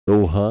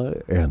Oh, hi,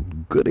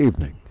 and good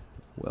evening.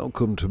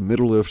 Welcome to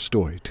Middle Earth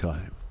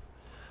Storytime.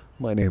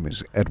 My name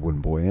is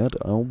Edwin Boyette.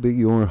 I'll be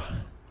your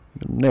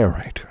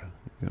narrator,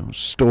 your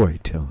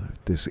storyteller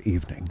this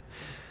evening.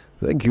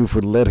 Thank you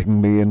for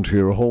letting me into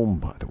your home,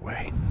 by the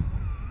way.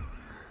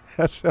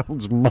 That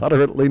sounds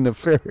moderately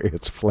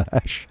nefarious,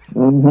 Flash.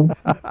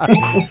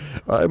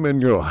 I'm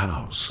in your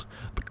house.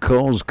 The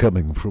call's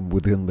coming from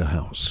within the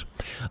house.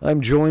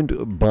 I'm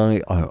joined by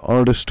our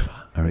artist,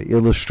 our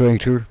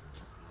illustrator,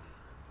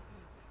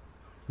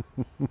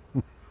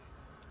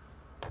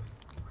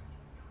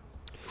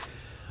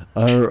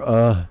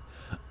 our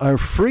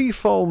free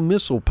fall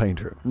missile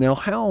painter. Now,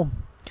 how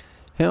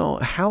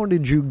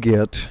did you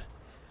get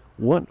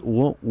what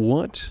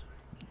was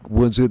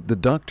it? The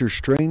Doctor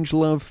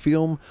Strangelove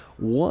film?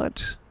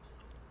 What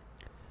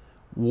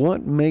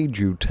made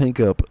you take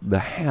up the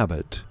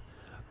habit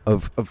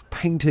of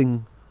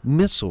painting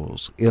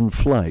missiles in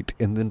flight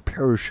and then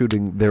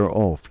parachuting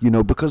thereof? You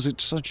know, because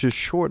it's such a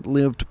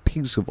short-lived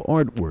piece of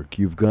artwork.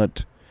 You've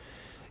got.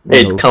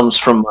 It comes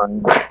from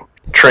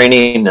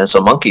training as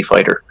a monkey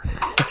fighter.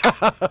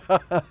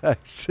 I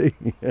see.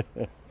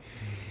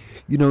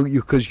 You know,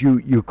 because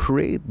you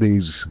create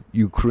these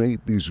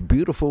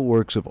beautiful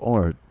works of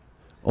art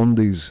on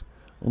these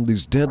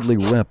deadly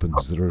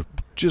weapons that are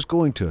just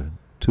going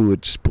to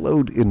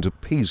explode into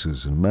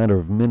pieces in a matter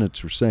of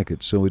minutes or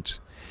seconds. So it's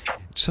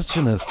such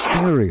an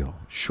ethereal,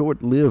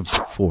 short-lived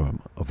form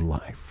of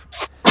life.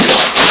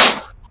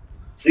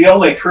 It's the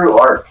only true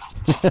art.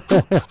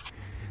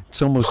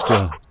 It's almost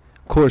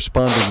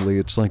correspondingly,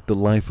 it's like the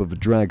life of a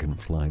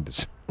dragonfly.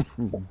 This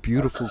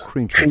beautiful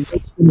creature.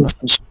 It's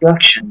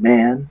destruction,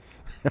 man.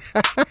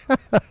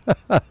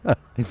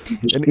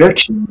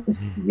 Destruction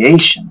is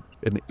creation.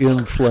 An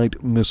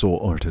in-flight missile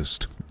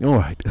artist. All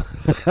right.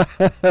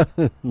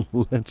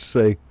 Let's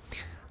say,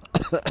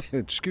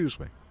 excuse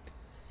me.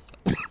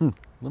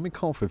 Let me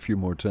cough a few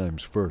more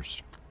times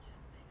first.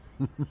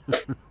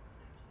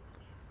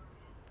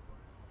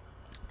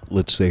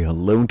 Let's say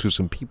hello to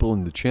some people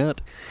in the chat,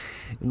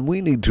 and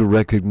we need to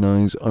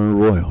recognize our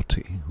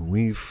royalty.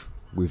 We've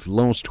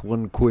lost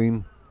one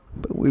queen,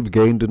 but we've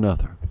gained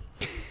another.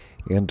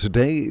 And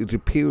today it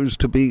appears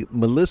to be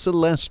Melissa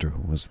Lester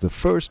was the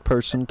first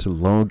person to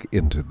log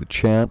into the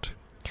chat.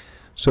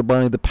 So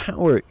by the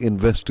power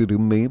invested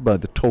in me by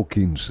the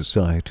Tolkien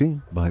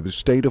Society, by the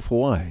state of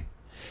Hawaii,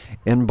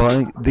 and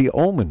by the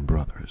Allman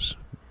Brothers,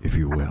 if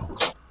you will,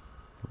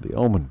 the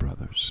Allman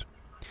Brothers.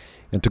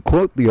 And to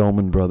quote the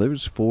Allman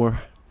Brothers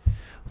for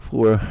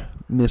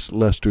Miss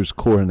Lester's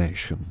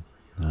coronation,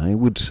 I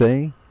would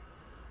say,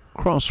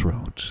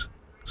 crossroads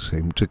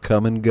seem to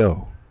come and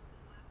go.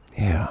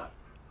 Yeah.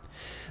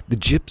 The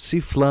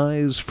gypsy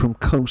flies from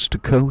coast to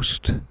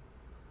coast,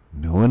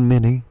 knowing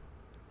many,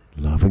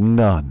 loving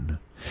none,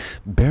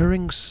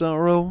 bearing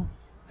sorrow,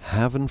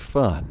 having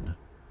fun.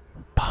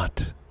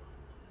 But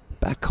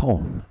back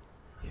home,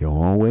 he'll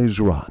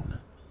always run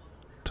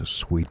to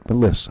Sweet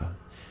Melissa.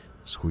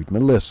 Sweet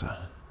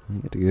Melissa,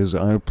 it is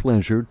our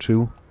pleasure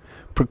to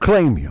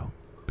proclaim you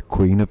the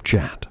Queen of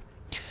Chat.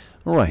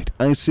 All right,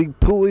 I see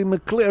Pooey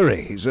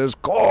McCleary. He says,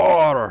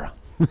 "Core."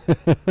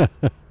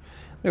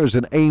 There's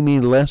an Amy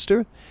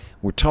Lester.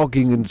 We're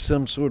talking in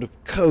some sort of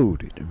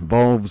code. It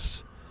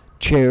involves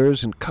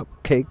chairs and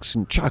cupcakes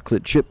and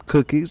chocolate chip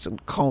cookies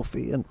and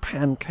coffee and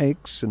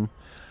pancakes and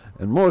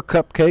more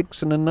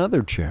cupcakes and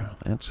another chair.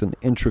 That's an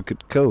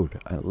intricate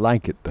code. I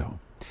like it, though.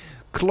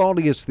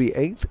 Claudius the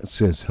Eighth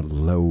says,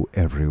 "Hello,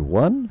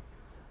 everyone."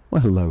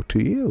 Well, hello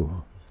to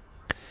you.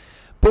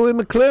 Boy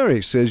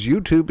McClary says,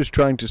 "YouTube is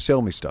trying to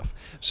sell me stuff."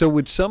 So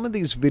with some of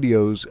these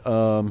videos,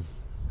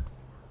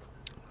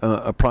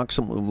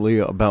 approximately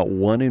about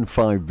 1 in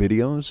 5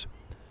 videos,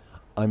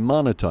 I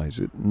monetize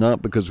it,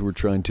 not because we're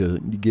trying to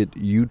get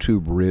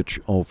YouTube rich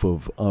off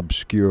of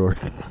obscure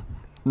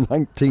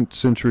 19th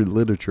century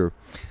literature,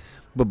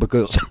 but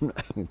because,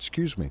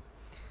 excuse me,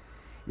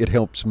 it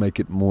helps make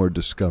it more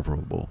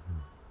discoverable.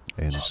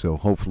 And so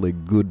hopefully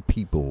good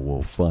people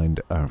will find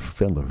our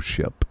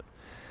fellowship,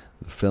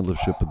 the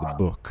fellowship of the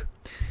book.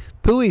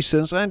 Pooey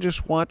says, "I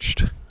just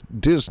watched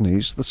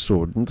Disney's The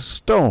Sword and the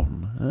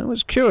Stone. I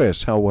was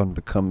curious how one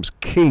becomes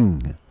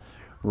king,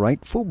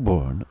 rightful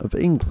born of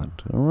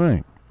England." All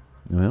right.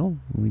 Well,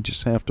 we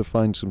just have to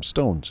find some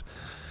stones.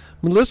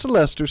 Melissa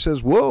Lester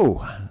says,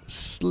 "Whoa,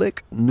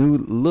 slick new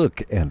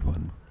look,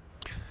 Edwin."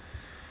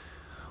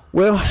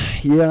 Well,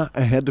 yeah,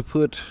 I had to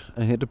put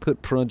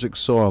Project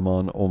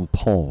Saruman on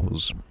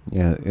pause.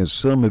 Yeah, as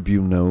some of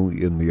you know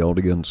in the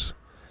audience,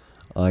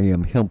 I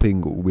am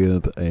helping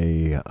with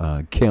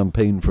a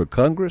campaign for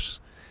Congress,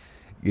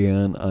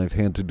 and I've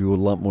had to do a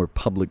lot more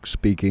public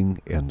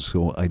speaking, and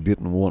so I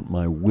didn't want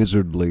my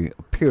wizardly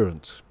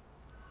appearance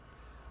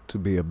to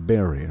be a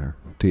barrier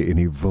to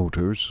any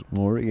voters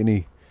or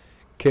any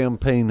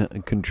campaign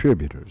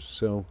contributors.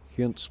 So,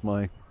 hence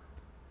my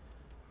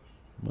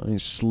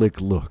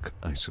slick look,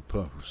 I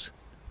suppose.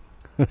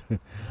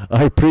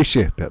 I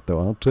appreciate that, though.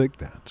 I'll take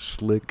that.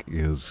 Slick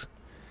is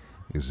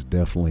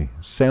definitely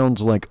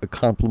sounds like a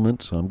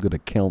compliment, so I'm going to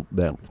count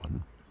that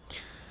one.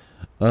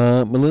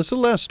 Melissa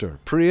Lester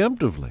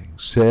preemptively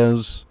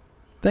says,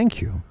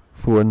 thank you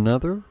for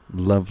another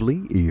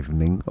lovely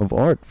evening of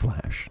Art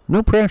Flash.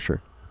 No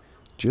pressure.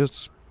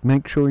 Just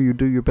make sure you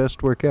do your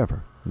best work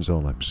ever, is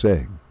all I'm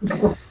saying.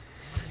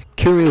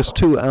 Curious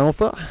 2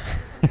 Alpha.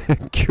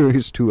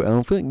 Curious 2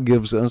 Alpha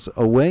gives us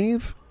a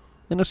wave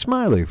and a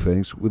smiley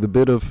face with a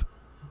bit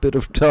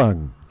of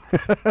tongue.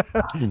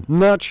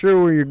 Not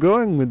sure where you're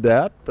going with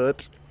that,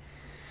 but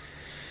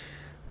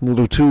a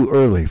little too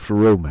early for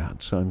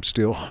romance. I'm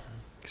still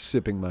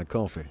sipping my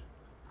coffee.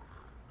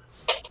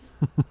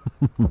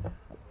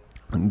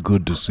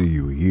 Good to see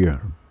you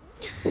here.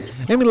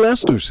 Amy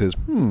Lester says,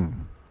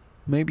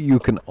 maybe you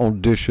can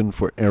audition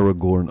for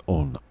Aragorn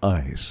on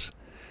ice.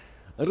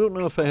 I don't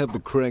know if I have the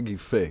craggy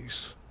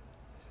face.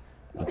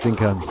 I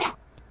think I'm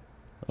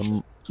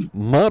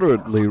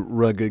moderately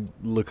rugged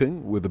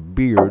looking with a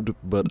beard,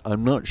 but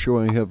I'm not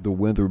sure I have the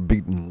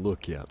weather-beaten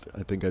look yet.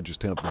 I think I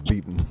just have the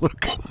beaten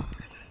look.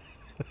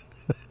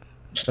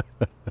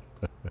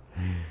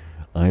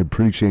 I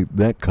appreciate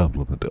that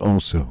compliment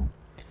also.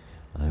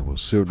 I will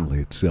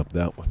certainly accept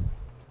that one.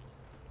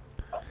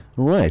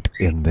 All right,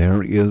 and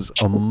there is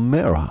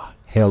Amara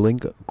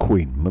hailing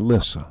Queen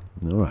Melissa.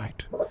 All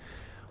right.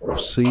 We'll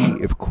see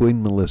if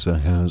Queen Melissa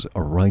has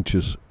a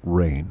righteous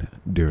reign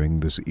during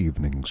this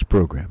evening's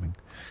programming.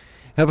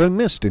 Have I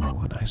missed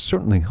anyone? I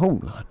certainly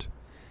hope not.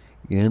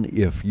 And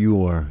if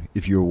you're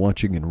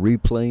watching in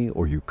replay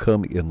or you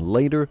come in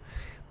later,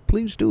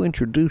 please do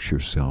introduce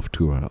yourself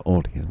to our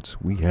audience.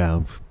 We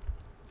have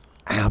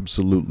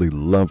absolutely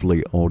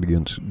lovely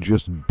audience,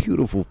 just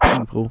beautiful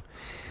people,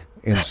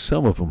 and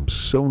some of them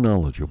so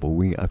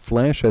knowledgeable.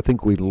 Flash, I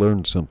think we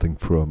learn something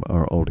from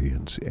our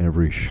audience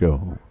every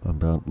show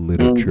about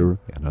literature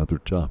and other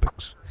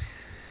topics.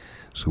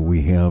 So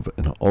we have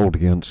an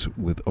audience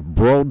with a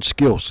broad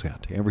skill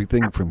set,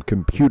 everything from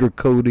computer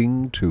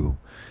coding to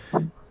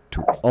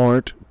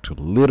art, to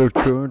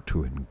literature,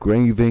 to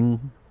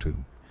engraving,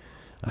 to,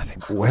 I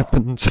think,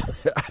 weapons.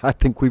 I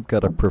think we've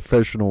got a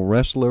professional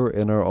wrestler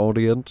in our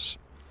audience,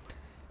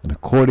 an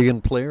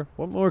accordion player.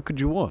 What more could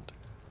you want?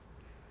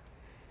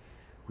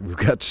 We've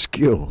got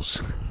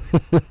skills.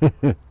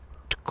 to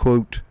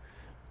quote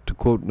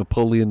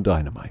Napoleon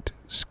Dynamite,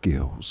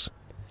 skills.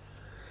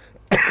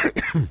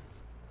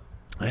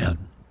 Man,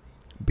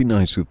 it'd be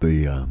nice if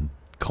the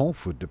call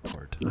would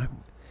depart.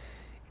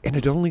 And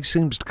it only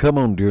seems to come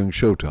on during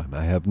showtime.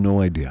 I have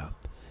no idea.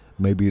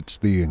 Maybe it's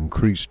the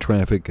increased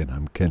traffic and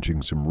I'm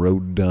catching some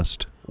road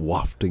dust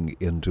wafting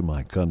into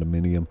my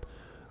condominium.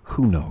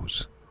 Who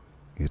knows?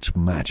 It's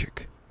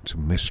magic. It's a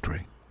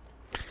mystery.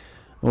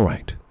 All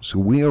right, so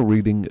we are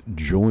reading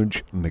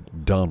George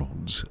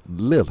Macdonald's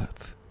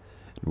Lilith.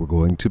 We're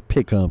going to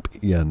pick up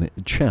in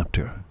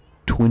chapter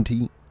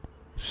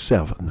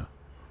 27,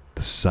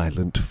 The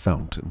Silent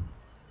Fountain.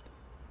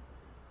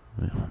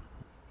 Well,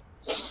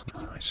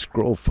 my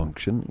scroll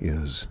function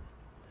is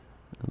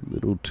a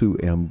little too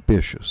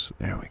ambitious.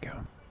 There we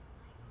go.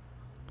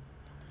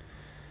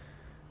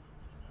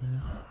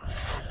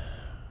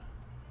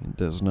 It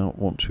does not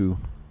want to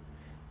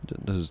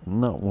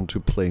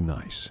play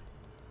nice.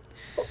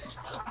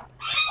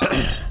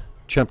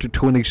 Chapter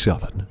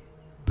 27,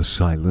 The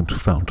Silent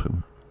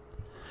Fountain.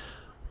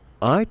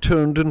 I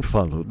turned and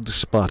followed the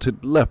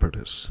spotted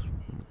leopardess.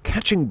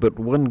 Catching but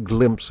one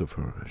glimpse of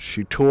her,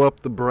 she tore up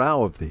the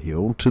brow of the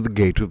hill to the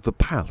gate of the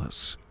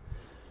palace.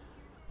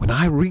 When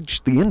I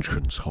reached the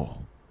entrance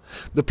hall,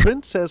 the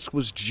princess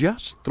was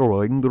just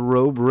throwing the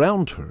robe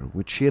round her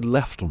which she had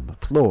left on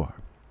the floor.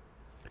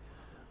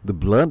 The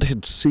blood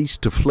had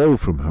ceased to flow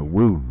from her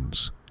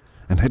wounds,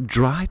 and had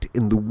dried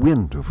in the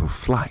wind of her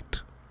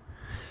flight.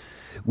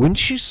 When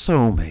she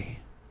saw me,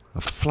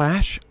 a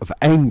flash of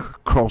anger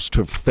crossed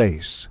her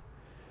face,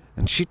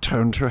 and she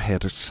turned her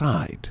head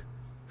aside.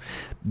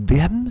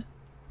 Then,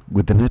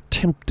 with an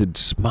attempted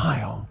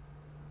smile,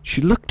 she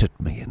looked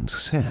at me and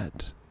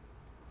said,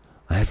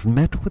 I have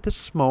met with a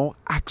small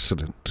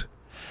accident,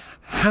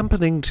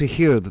 happening to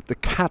hear that the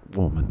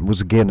Catwoman was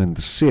again in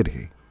the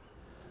city.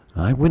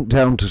 I went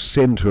down to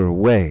send her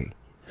away,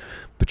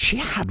 but she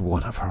had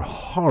one of her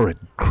horrid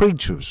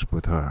creatures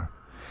with her.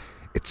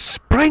 It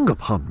sprang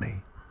upon me,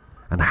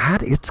 and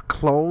had its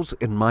claws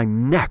in my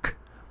neck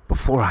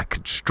before I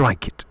could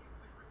strike it.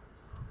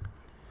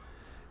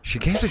 She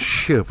gave a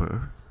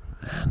shiver,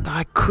 and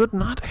I could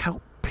not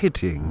help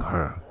pitying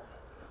her,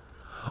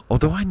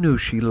 although I knew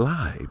she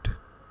lied.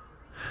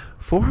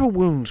 For her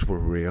wounds were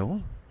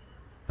real,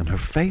 and her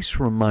face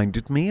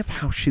reminded me of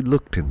how she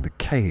looked in the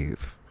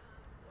cave.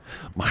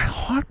 My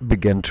heart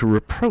began to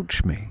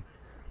reproach me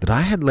that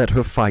I had let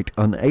her fight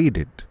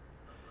unaided,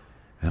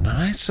 and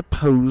I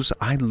suppose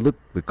I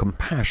looked the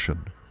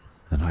compassion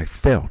that I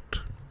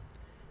felt.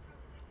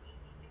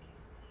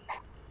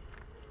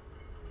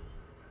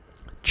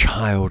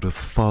 Child of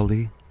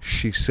folly,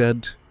 she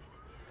said,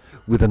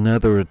 with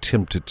another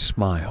attempted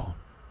smile.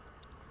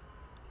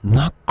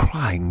 Not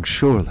crying,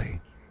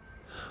 surely.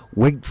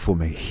 Wait for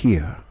me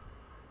here.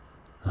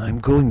 I'm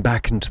going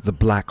back into the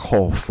black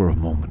hall for a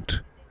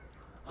moment.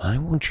 I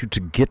want you to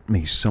get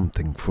me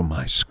something for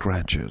my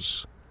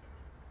scratches.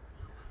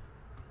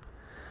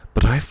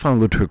 But I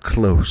followed her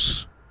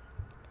close.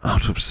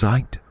 Out of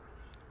sight,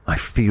 I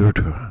feared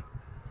her.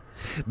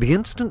 The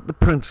instant the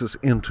princess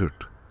entered,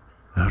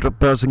 I heard a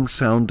buzzing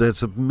sound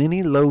as of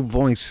many low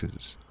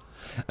voices,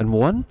 and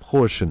one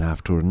portion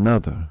after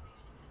another,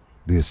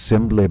 the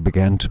assembly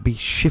began to be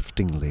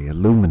shiftingly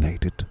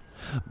illuminated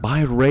by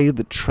a ray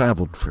that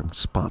traveled from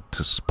spot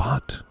to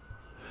spot.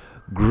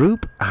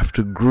 Group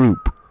after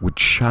group would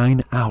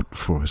shine out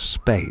for a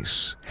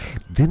space,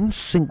 then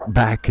sink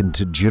back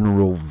into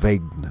general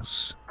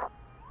vagueness,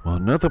 while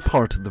another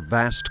part of the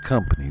vast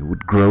company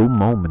would grow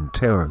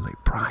momentarily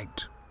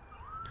bright.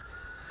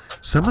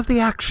 Some of the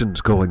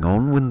actions going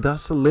on when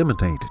thus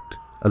illuminated,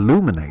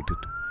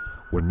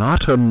 were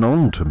not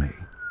unknown to me.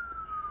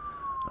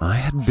 I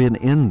had been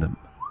in them,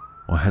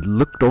 or had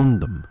looked on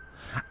them,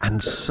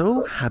 and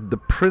so had the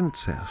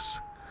princess.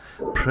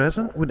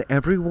 Present with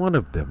every one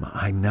of them,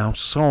 I now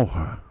saw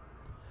her.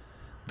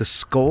 The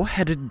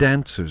skull-headed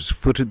dancers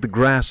footed the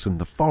grass in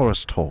the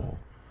forest hall.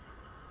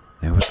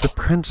 There was the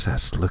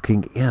princess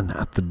looking in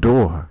at the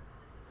door.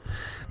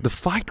 The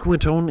fight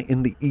went on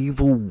in the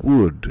evil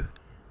wood.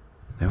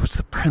 There was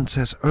the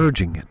princess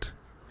urging it.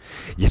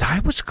 Yet I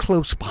was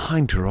close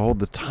behind her all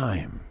the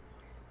time.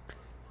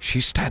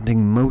 She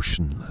standing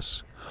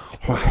motionless,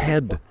 her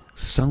head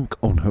sunk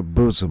on her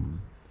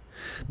bosom.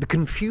 The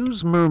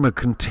confused murmur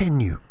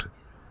continued,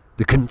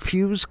 the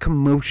confused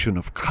commotion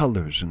of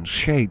colors and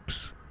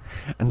shapes,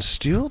 and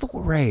still the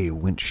ray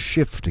went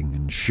shifting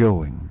and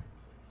showing.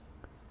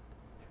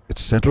 It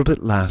settled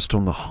at last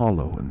on the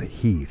hollow and the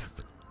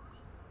heath,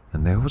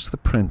 and there was the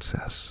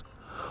princess,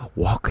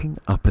 walking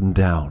up and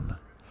down,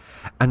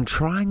 and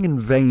trying in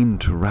vain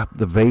to wrap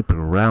the vapor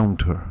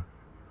around her.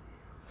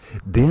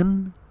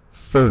 Then,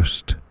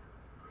 first,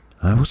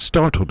 I was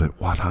startled at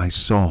what I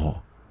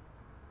saw.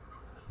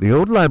 The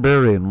old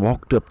librarian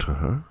walked up to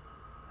her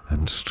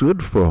and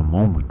stood for a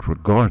moment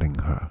regarding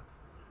her.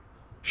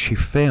 She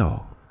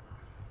fell.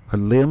 Her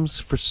limbs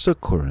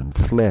forsook her and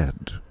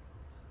fled.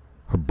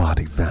 Her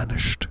body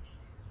vanished.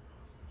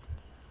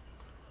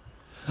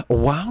 A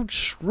wild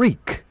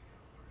shriek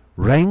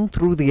rang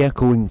through the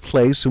echoing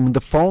place, and with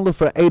the fall of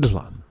her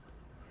eidolon,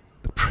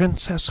 the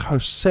princess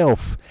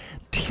herself,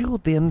 till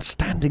then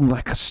standing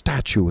like a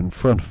statue in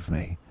front of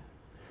me,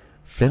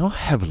 fell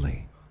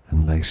heavily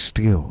and lay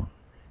still.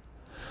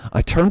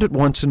 I turned at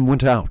once and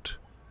went out.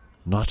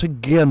 Not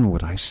again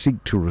would I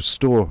seek to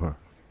restore her.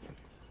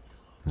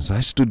 As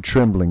I stood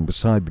trembling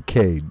beside the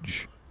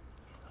cage,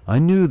 I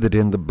knew that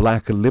in the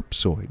black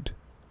ellipsoid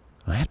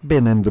I had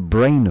been in the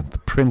brain of the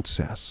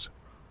princess.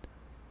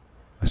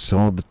 I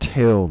saw the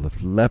tail of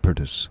the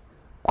leopardess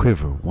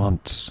quiver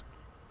once.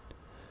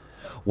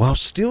 While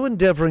still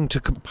endeavoring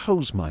to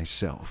compose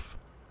myself,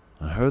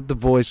 I heard the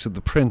voice of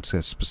the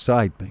princess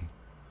beside me.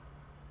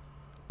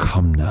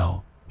 "Come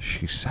now,"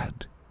 she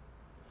said.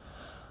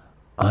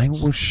 "I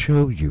will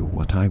show you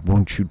what I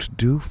want you to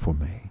do for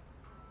me."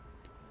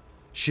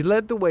 She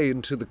led the way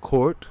into the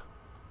court.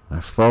 I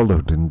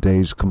followed in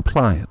dazed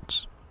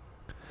compliance.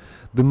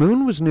 The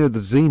moon was near the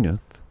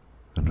zenith,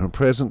 and her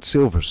present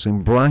silver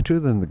seemed brighter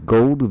than the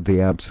gold of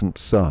the absent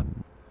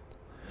sun.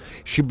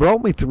 She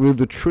brought me through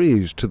the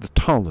trees to the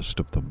tallest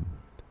of them,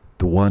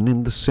 the one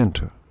in the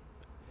center.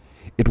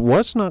 It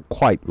was not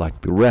quite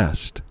like the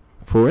rest,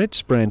 for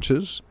its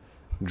branches,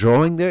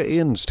 drawing their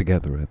ends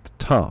together at the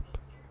top,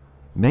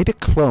 made a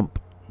clump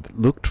that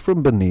looked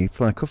from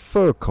beneath like a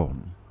fir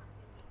cone.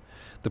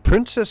 The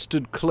princess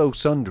stood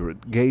close under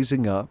it,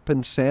 gazing up,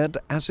 and said,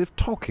 as if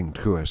talking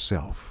to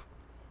herself,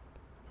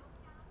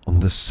 "On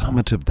the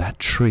summit of that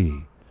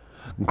tree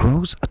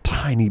grows a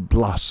tiny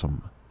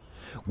blossom,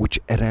 which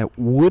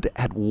would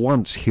at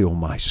once heal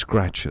my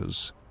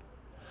scratches.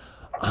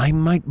 I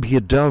might be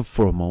a dove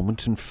for a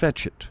moment and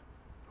fetch it,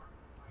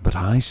 but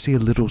I see a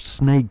little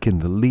snake in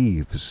the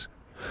leaves,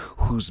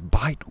 whose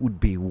bite would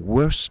be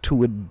worse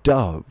to a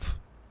dove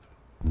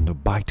than the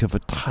bite of a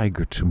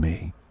tiger to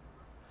me.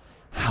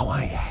 How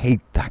I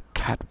hate that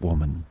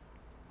Catwoman."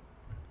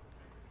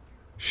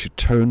 She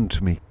turned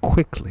to me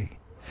quickly,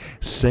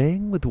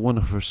 saying with one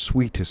of her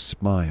sweetest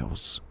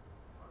smiles,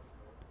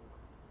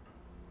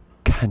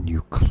 "Can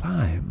you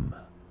climb?"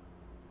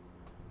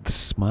 The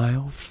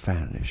smile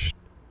vanished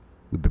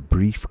with the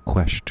brief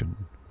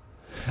question,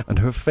 and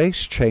her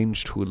face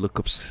changed to a look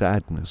of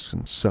sadness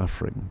and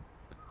suffering.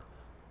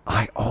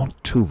 I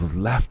ought to have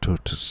left her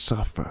to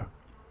suffer,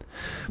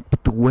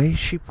 but the way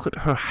she put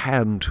her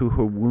hand to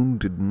her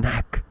wounded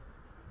neck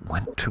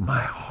went to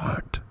my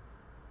heart.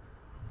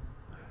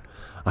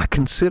 I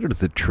considered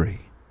the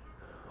tree.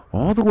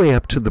 All the way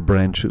up to the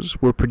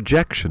branches were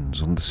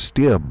projections on the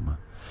stem,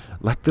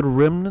 like the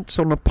remnants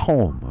on a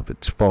palm of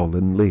its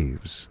fallen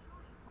leaves.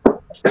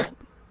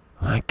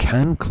 "I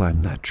can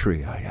climb that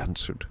tree," I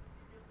answered.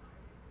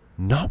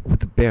 "Not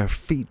with bare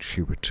feet,"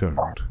 she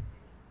returned.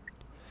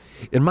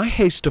 In my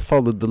haste to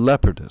follow the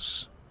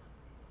leopardess,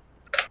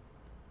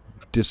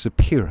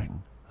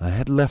 disappearing, I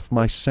had left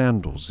my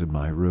sandals in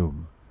my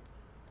room.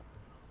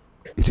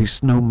 "It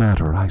is no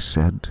matter," I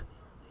said.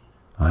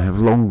 "I have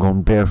long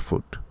gone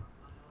barefoot."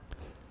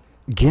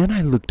 Again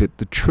I looked at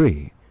the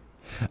tree,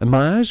 and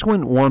my eyes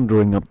went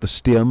wandering up the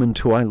stem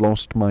until I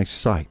lost my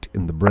sight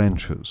in the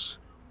branches.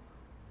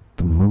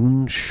 The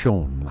moon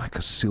shone like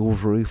a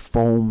silvery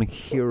foam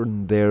here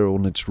and there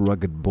on its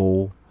rugged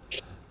bowl,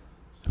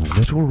 and a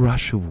little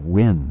rush of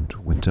wind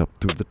went up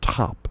through the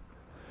top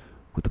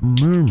with a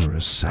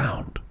murmurous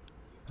sound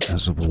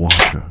as of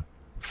water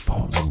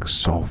falling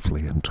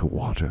softly into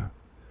water.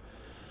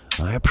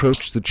 I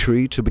approached the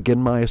tree to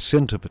begin my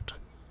ascent of it.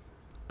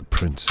 The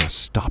princess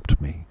stopped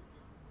me.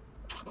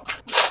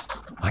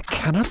 "I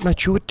cannot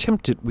let you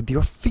attempt it with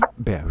your feet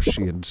bare,"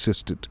 she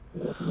insisted.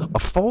 "A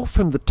fall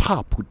from the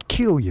top would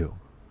kill you."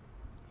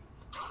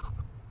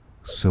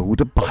 "So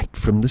would a bite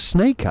from the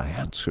snake," I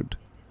answered,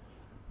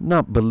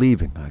 not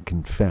believing, I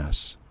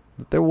confess,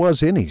 that there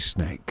was any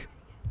snake.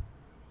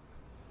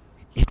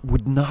 "It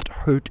would not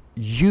hurt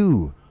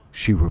you,"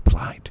 she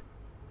replied.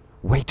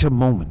 "Wait a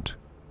moment."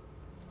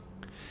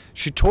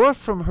 She tore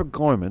from her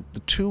garment the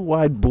two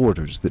wide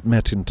borders that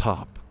met in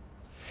top,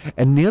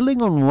 and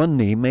kneeling on one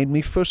knee made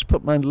me first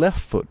put my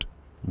left foot,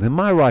 then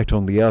my right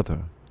on the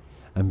other,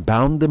 and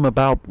bound them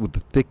about with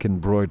the thick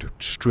embroidered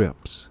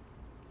strips.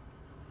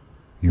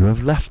 "You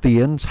have left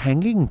the ends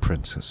hanging,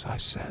 Princess," I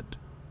said.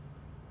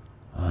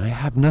 "I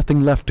have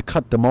nothing left to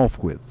cut them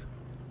off with."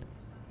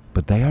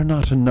 "But they are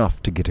not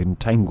enough to get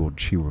entangled,"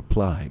 she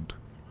replied.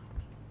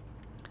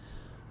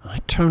 I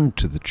turned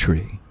to the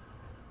tree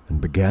and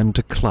began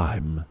to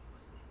climb.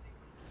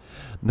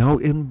 Now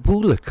in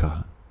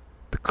Bulika,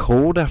 the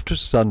cold after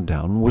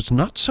sundown was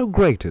not so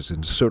great as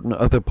in certain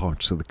other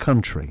parts of the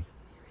country,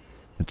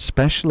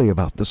 especially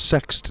about the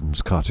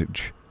sexton's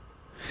cottage.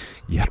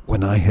 Yet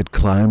when I had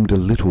climbed a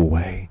little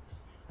way,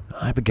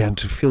 I began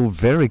to feel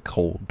very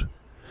cold,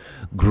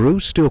 grew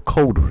still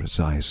colder as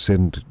I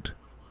ascended,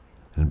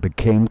 and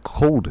became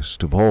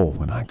coldest of all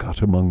when I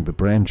got among the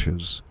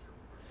branches.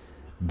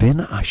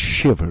 Then I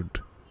shivered,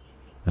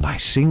 and I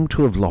seemed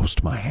to have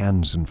lost my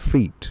hands and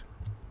feet.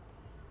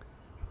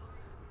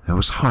 There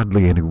was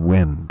hardly any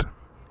wind,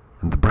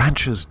 and the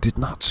branches did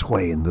not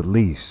sway in the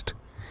least.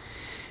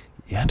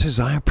 Yet as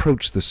I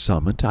approached the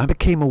summit, I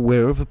became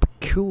aware of a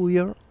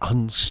peculiar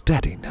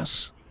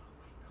unsteadiness.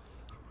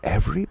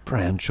 Every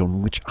branch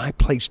on which I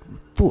placed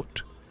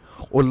foot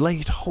or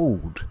laid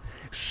hold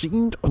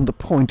seemed on the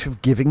point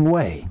of giving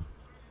way.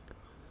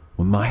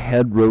 When my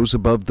head rose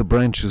above the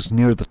branches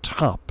near the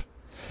top,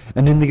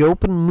 and in the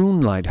open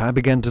moonlight I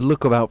began to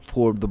look about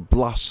for the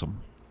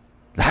blossom,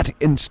 that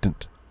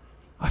instant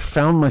I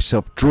found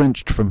myself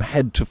drenched from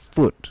head to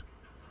foot.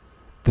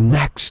 The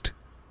next,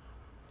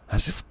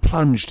 as if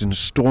plunged in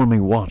stormy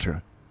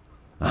water,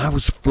 I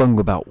was flung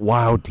about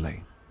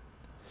wildly,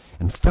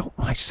 and felt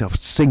myself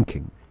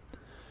sinking,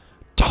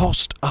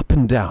 tossed up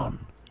and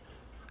down,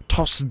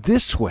 tossed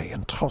this way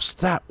and tossed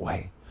that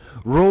way,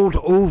 rolled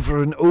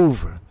over and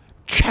over,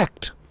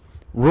 checked,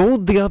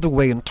 rolled the other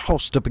way and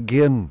tossed up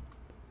again.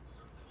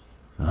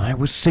 I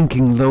was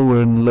sinking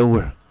lower and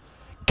lower,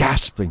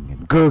 gasping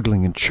and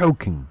gurgling and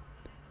choking.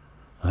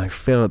 I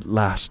fell at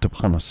last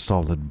upon a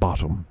solid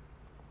bottom.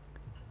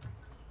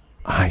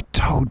 "I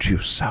told you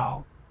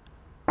so,"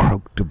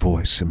 croaked a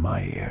voice in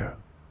my ear.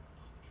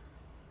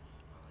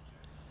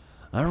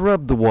 I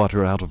rubbed the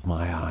water out of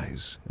my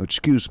eyes.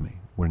 Excuse me,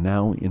 we're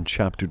now in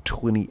chapter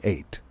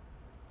 28.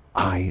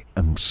 I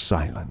am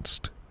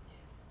silenced.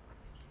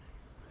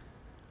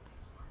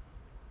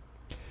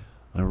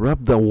 I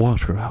rubbed the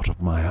water out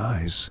of my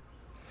eyes,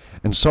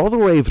 and saw the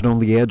raven on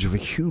the edge of a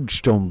huge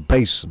stone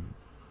basin.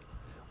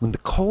 When the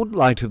cold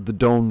light of the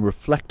dawn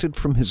reflected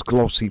from his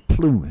glossy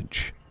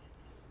plumage,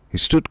 he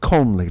stood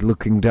calmly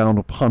looking down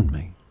upon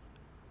me.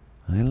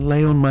 I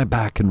lay on my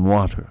back in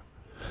water,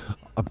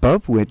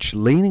 above which,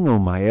 leaning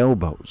on my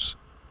elbows,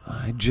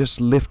 I just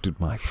lifted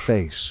my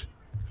face.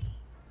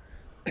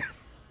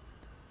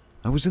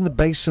 I was in the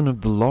basin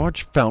of the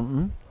large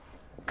fountain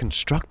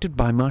constructed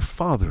by my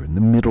father in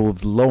the middle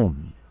of the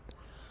lawn.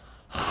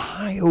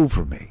 High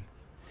over me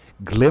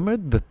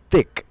glimmered the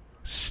thick,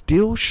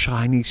 still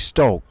shiny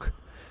stalk,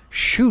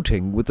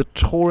 shooting with a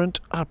torrent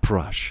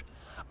uprush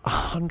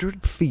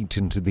 100 feet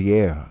into the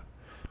air,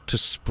 to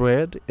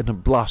spread in a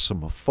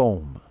blossom of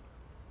foam.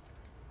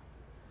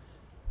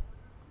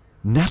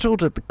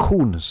 Nettled at the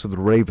coolness of the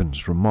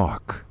raven's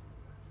remark,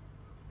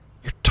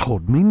 "You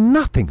told me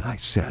nothing," I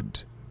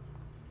said.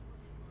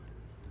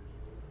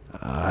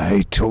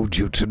 "I told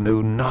you to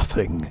know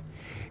nothing.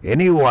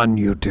 Anyone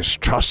you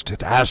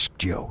distrusted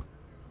asked you."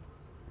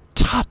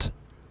 "Tut!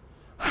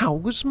 How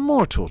was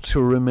mortal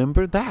to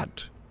remember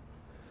that?"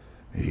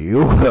 "You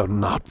will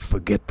not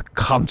forget the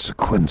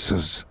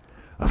consequences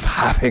of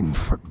having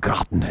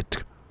forgotten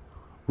it,"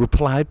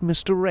 replied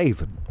Mr.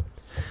 Raven,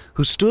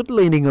 who stood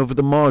leaning over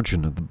the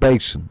margin of the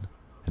basin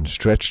and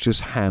stretched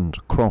his hand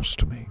across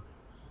to me.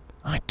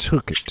 I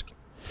took it,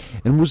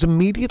 and was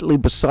immediately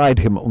beside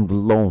him on the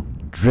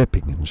lawn,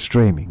 dripping and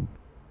streaming.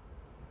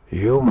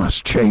 "You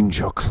must change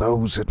your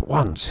clothes at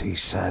once," he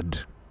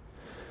said.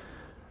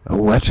 "A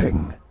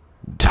wetting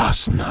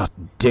does not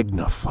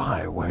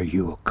dignify where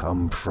you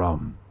come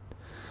from,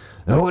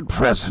 though at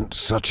present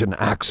such an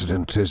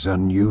accident is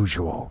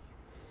unusual.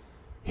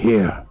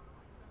 Here,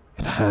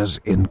 It has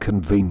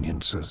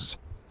inconveniences.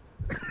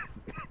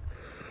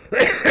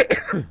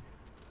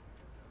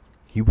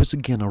 He was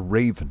again a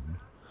raven,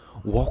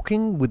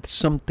 walking with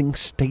something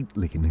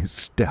stately in his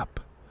step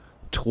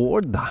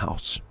toward the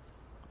house,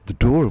 the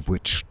door of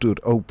which stood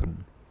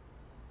open.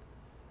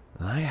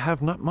 I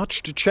have not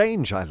much to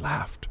change, I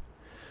laughed,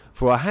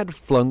 for I had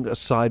flung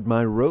aside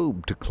my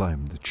robe to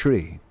climb the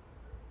tree.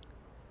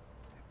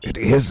 It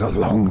is a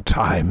long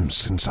time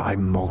since I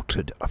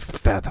molted a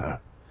feather,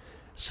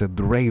 said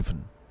the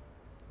raven.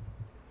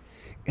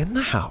 In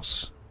the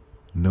house,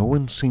 no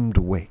one seemed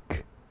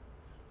awake.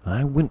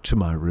 I went to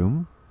my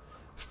room,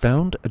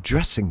 found a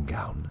dressing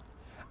gown,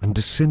 and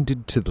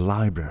descended to the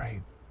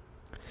library.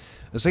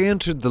 As I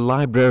entered, the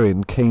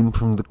librarian came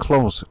from the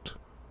closet.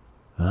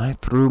 I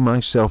threw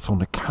myself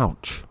on a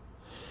couch.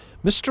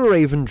 Mr.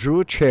 Raven drew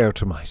a chair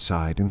to my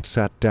side and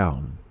sat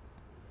down.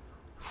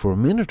 For a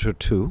minute or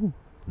two,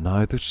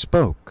 neither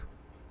spoke.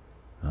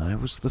 I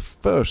was the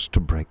first to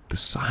break the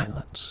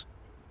silence.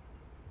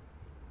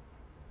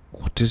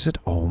 "What does it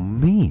all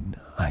mean?"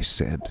 I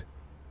said.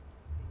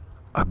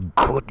 "A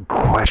good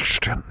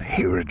question,"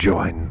 he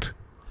rejoined.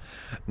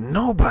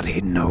 "Nobody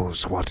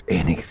knows what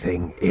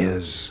anything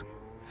is.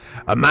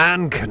 A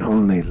man can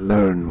only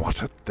learn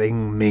what a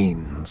thing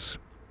means.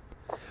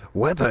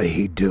 Whether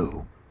he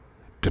do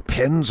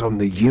depends on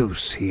the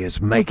use he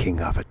is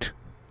making of it."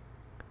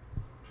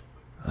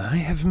 "I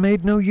have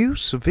made no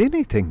use of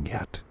anything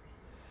yet."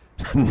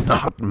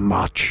 "Not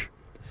much.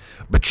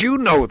 But you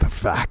know the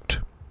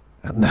fact,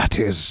 and that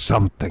is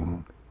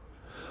something.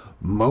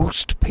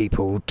 Most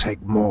people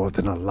take more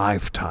than a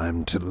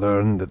lifetime to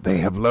learn that they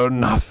have learned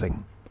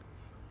nothing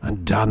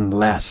and done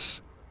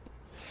less.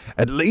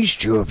 At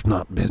least you have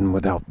not been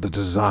without the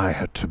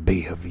desire to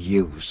be of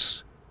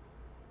use."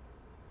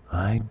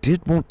 I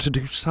did want to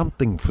do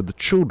something for the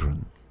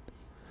children.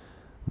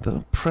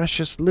 The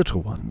precious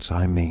little ones,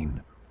 I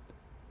mean.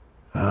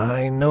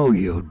 "I know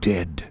you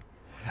did,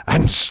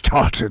 and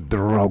started the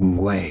wrong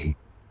way."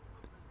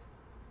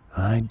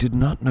 "I did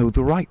not know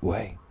the right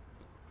way."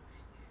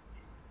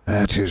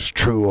 "That is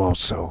true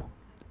also,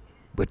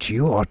 but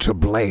you are to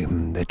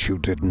blame that you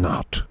did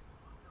not."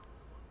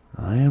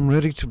 "I am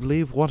ready to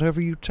believe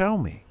whatever you tell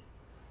me,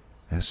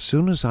 as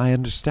soon as I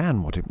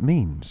understand what it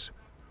means."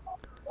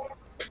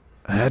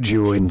 "Had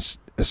you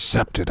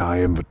accepted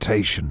our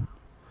invitation,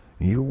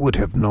 you would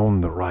have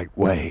known the right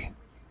way.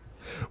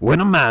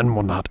 When a man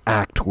will not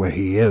act where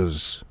he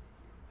is,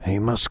 he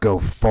must go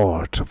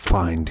far to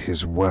find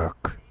his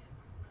work."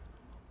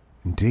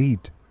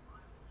 "Indeed,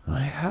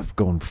 I have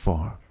gone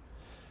far,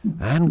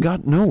 and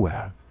got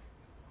nowhere,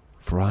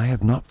 for I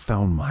have not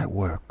found my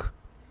work.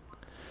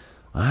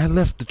 I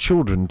left the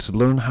children to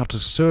learn how to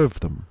serve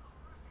them,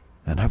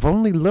 and have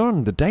only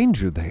learned the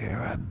danger they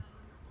are in."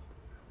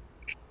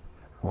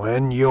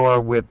 "When you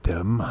are with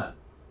them,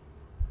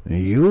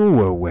 you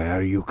were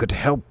where you could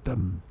help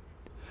them.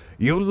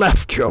 You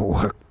left your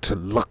work to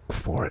look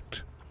for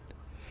it.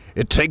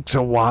 It takes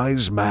a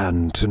wise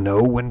man to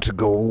know when to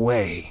go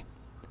away.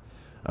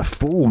 A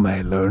fool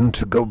may learn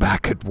to go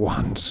back at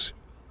once."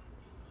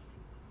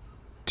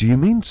 "Do you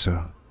mean,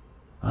 sir,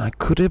 I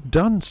could have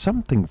done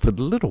something for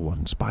the little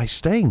ones by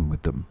staying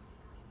with them?"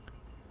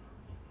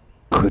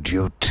 "Could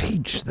you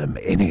teach them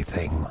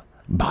anything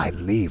by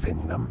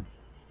leaving them?"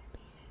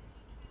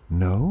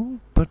 "No,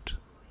 but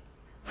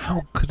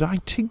how could I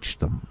teach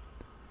them?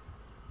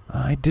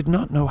 I did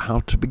not know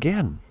how to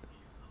begin.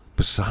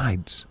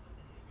 Besides,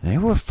 they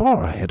were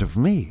far ahead of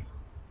me."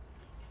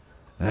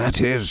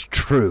 "That is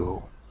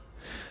true,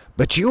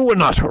 but you were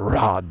not a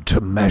rod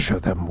to measure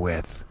them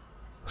with.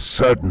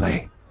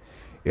 Certainly,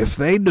 if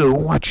they knew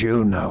what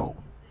you know,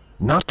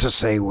 not to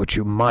say what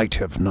you might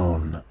have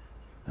known,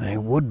 they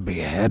would be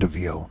ahead of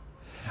you,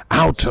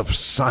 out of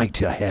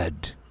sight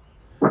ahead.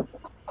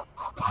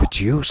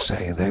 But you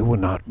say they were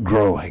not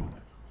growing,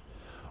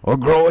 or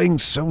growing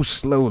so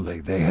slowly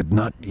they had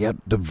not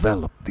yet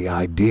developed the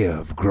idea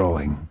of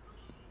growing.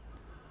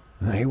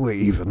 They were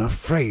even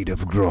afraid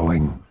of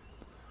growing.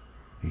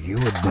 You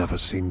had never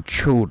seen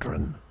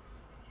children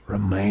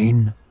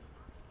remain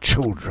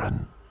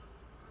children."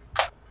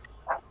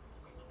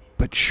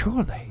 "But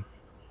surely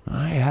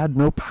I had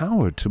no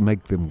power to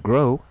make them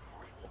grow."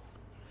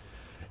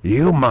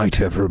 "You might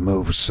have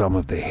removed some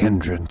of the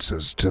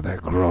hindrances to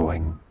their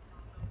growing."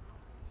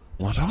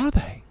 "What are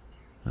they?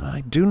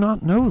 I do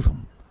not know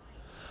them.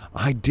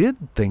 I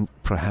did think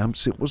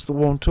perhaps it was the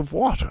want of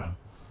water."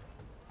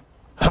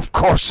 "Of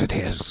course it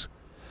is.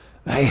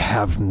 They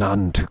have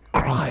none to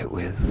cry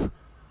with."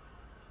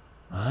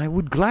 "I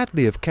would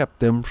gladly have kept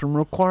them from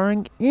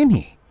requiring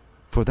any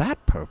for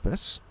that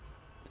purpose."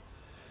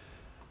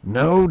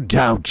 "No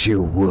doubt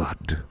you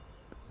would.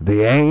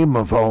 The aim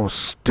of all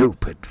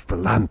stupid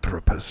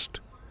philanthropists.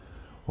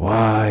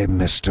 Why,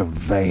 Mr.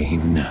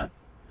 Vane,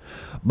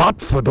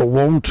 but for the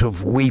want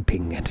of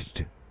weeping in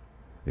it,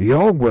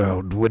 your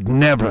world would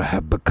never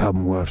have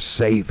become worth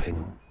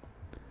saving.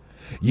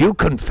 You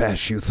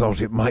confess you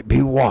thought it might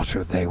be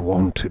water they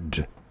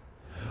wanted.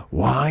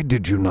 Why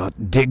did you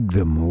not dig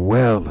them a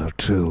well or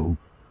two?"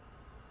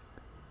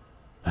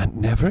 That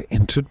never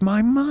entered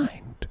my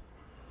mind.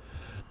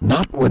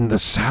 Not when the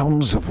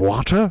sounds of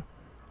water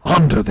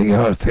under the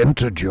earth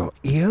entered your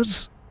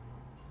ears?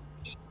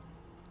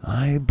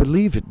 I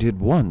believe it did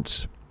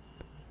once,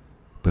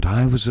 but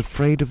I was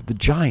afraid of the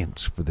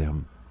giants for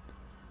them.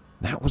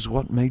 That was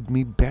what made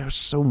me bear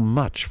so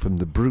much from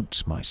the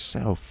brutes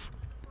myself.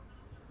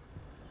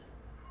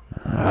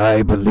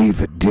 I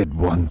believe it did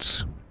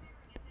once.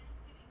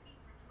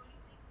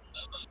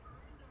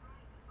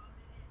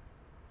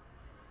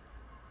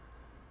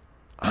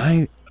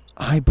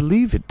 I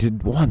believe it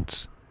did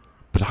once,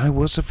 but I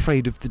was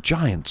afraid of the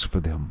giants for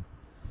them.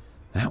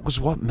 That was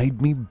what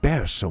made me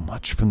bear so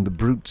much from the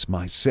brutes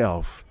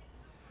myself.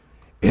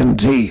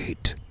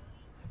 Indeed,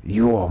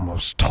 you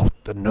almost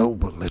taught the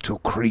noble little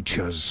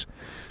creatures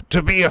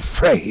to be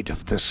afraid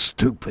of the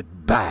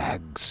stupid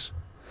bags,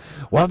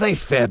 while they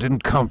fed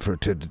and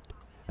comforted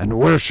and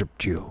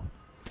worshipped you.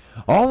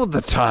 All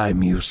the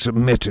time you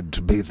submitted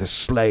to be the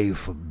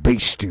slave of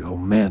bestial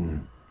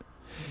men.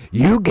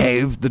 You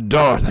gave the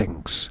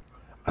darlings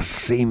a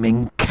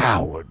seeming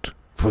coward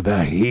for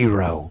their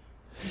hero.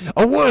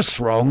 A worse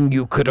wrong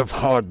you could have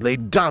hardly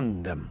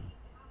done them.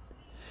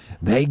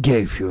 They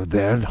gave you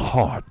their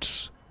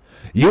hearts.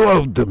 You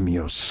owed them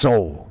your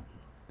soul.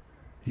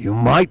 You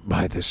might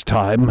by this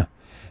time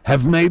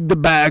have made the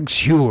bags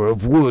hewer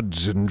of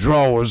woods and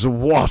drawers of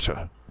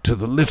water to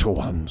the little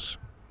ones.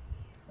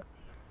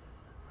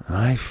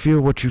 I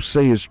fear what you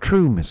say is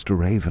true, Mr.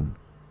 Raven.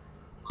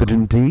 But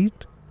indeed,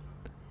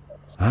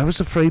 I was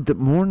afraid that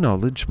more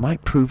knowledge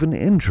might prove an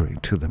injury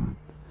to them,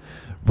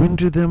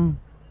 render them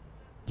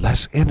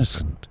less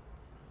innocent,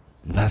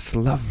 less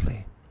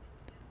lovely.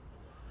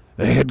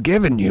 They had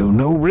given you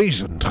no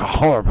reason to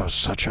harbor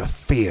such a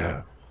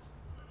fear.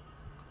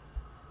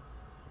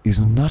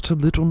 Is not a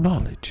little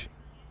knowledge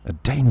a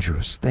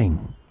dangerous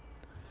thing?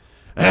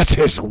 That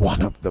is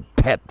one of the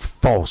pet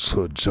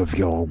falsehoods of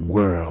your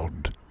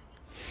world.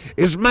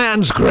 Is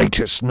man's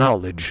greatest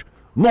knowledge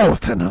more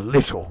than a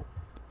little?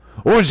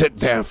 Or is it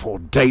therefore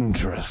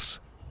dangerous?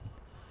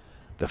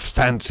 The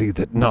fancy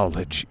that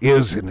knowledge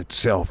is in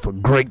itself a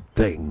great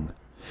thing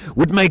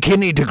would make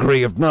any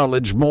degree of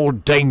knowledge more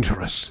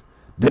dangerous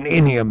than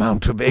any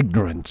amount of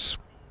ignorance.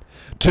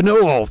 To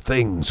know all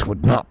things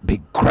would not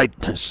be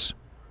greatness.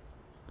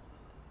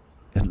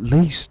 At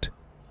least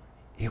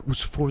it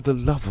was for the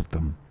love of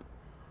them,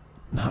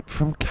 not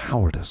from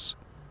cowardice,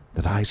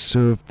 that I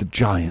served the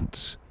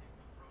giants.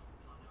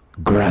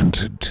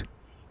 Granted.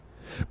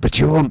 But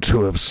you ought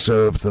to have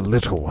served the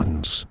little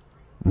ones,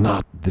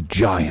 not the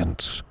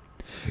giants.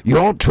 You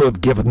ought to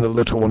have given the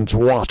little ones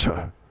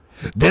water.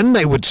 Then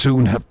they would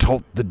soon have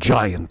taught the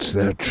giants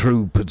their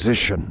true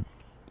position.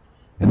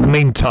 In the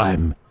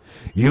meantime,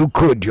 you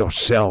could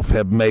yourself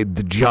have made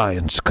the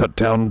giants cut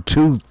down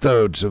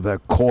 2/3 of their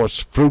coarse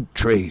fruit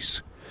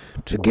trees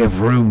to give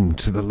room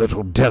to the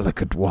little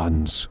delicate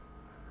ones.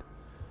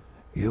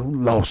 You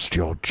lost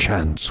your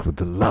chance with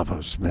the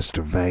lovers,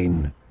 Mr.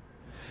 Vane.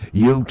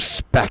 You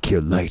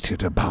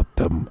speculated about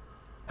them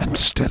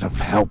instead of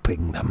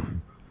helping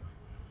them.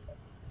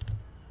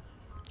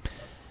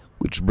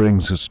 Which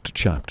brings us to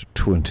chapter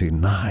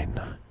 29,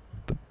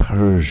 the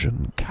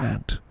Persian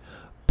cat.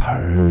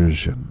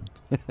 Persian.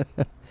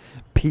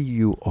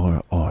 P-U-R-R-S-I-A-N.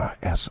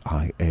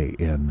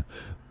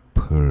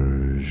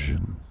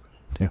 Persian.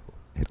 No,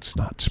 it's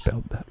not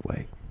spelled that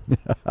way.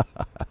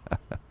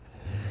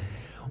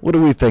 What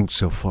do we think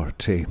so far,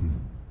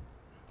 team?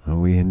 Are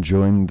we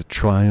enjoying the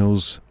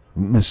trials,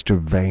 Mr.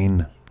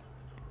 Vane?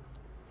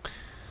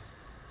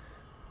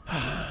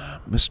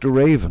 Mr.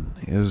 Raven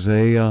is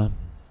a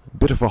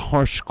bit of a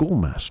harsh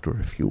schoolmaster,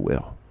 if you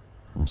will.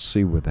 We'll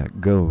see where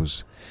that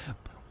goes.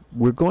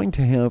 We're going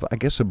to have, I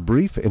guess, a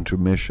brief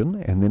intermission,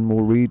 and then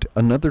we'll read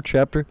another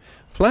chapter.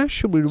 Flash,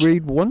 should we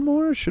read one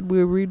more, or should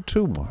we read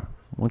two more?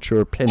 What's your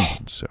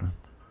opinion, sir?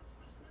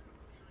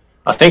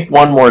 I think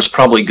one more is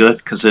probably good,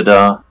 because it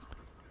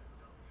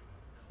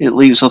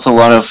leaves with a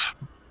lot of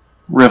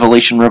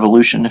revolution,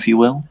 if you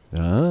will.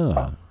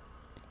 Ah.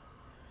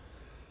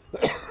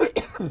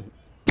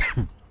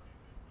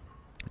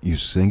 You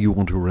say you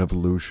want a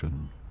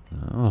revolution.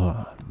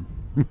 Ah.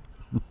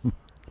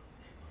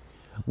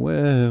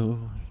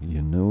 Well,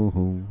 you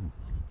know.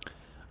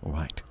 All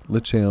right,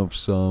 let's have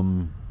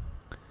some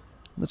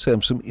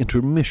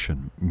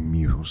intermission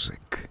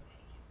music.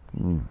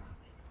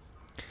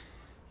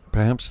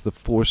 Perhaps the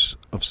Force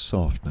of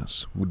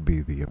Softness would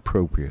be the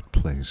appropriate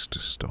place to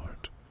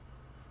start.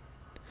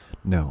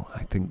 No,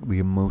 I think the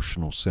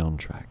emotional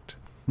soundtrack.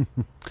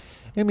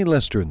 Amy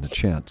Lester in the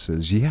chat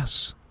says,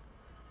 yes,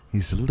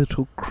 he's a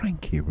little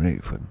cranky,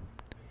 Raven.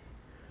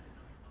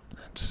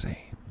 Let's see.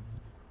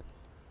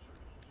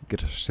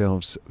 Get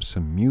ourselves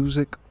some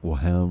music. We'll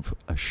have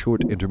a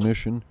short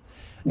intermission.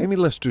 Amy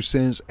Lester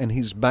says, and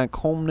he's back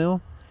home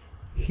now?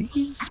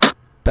 He's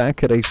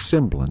back at a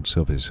semblance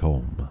of his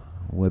home.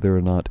 Whether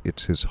or not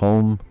it's his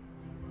home,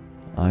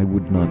 I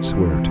would not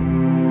swear to.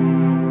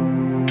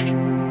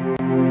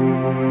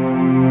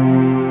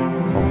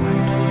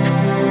 Alright.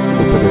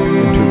 A little bit of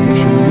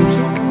intermission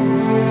music.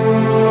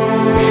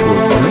 A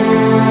short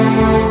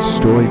break. and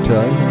story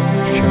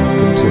time shall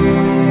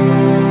continue.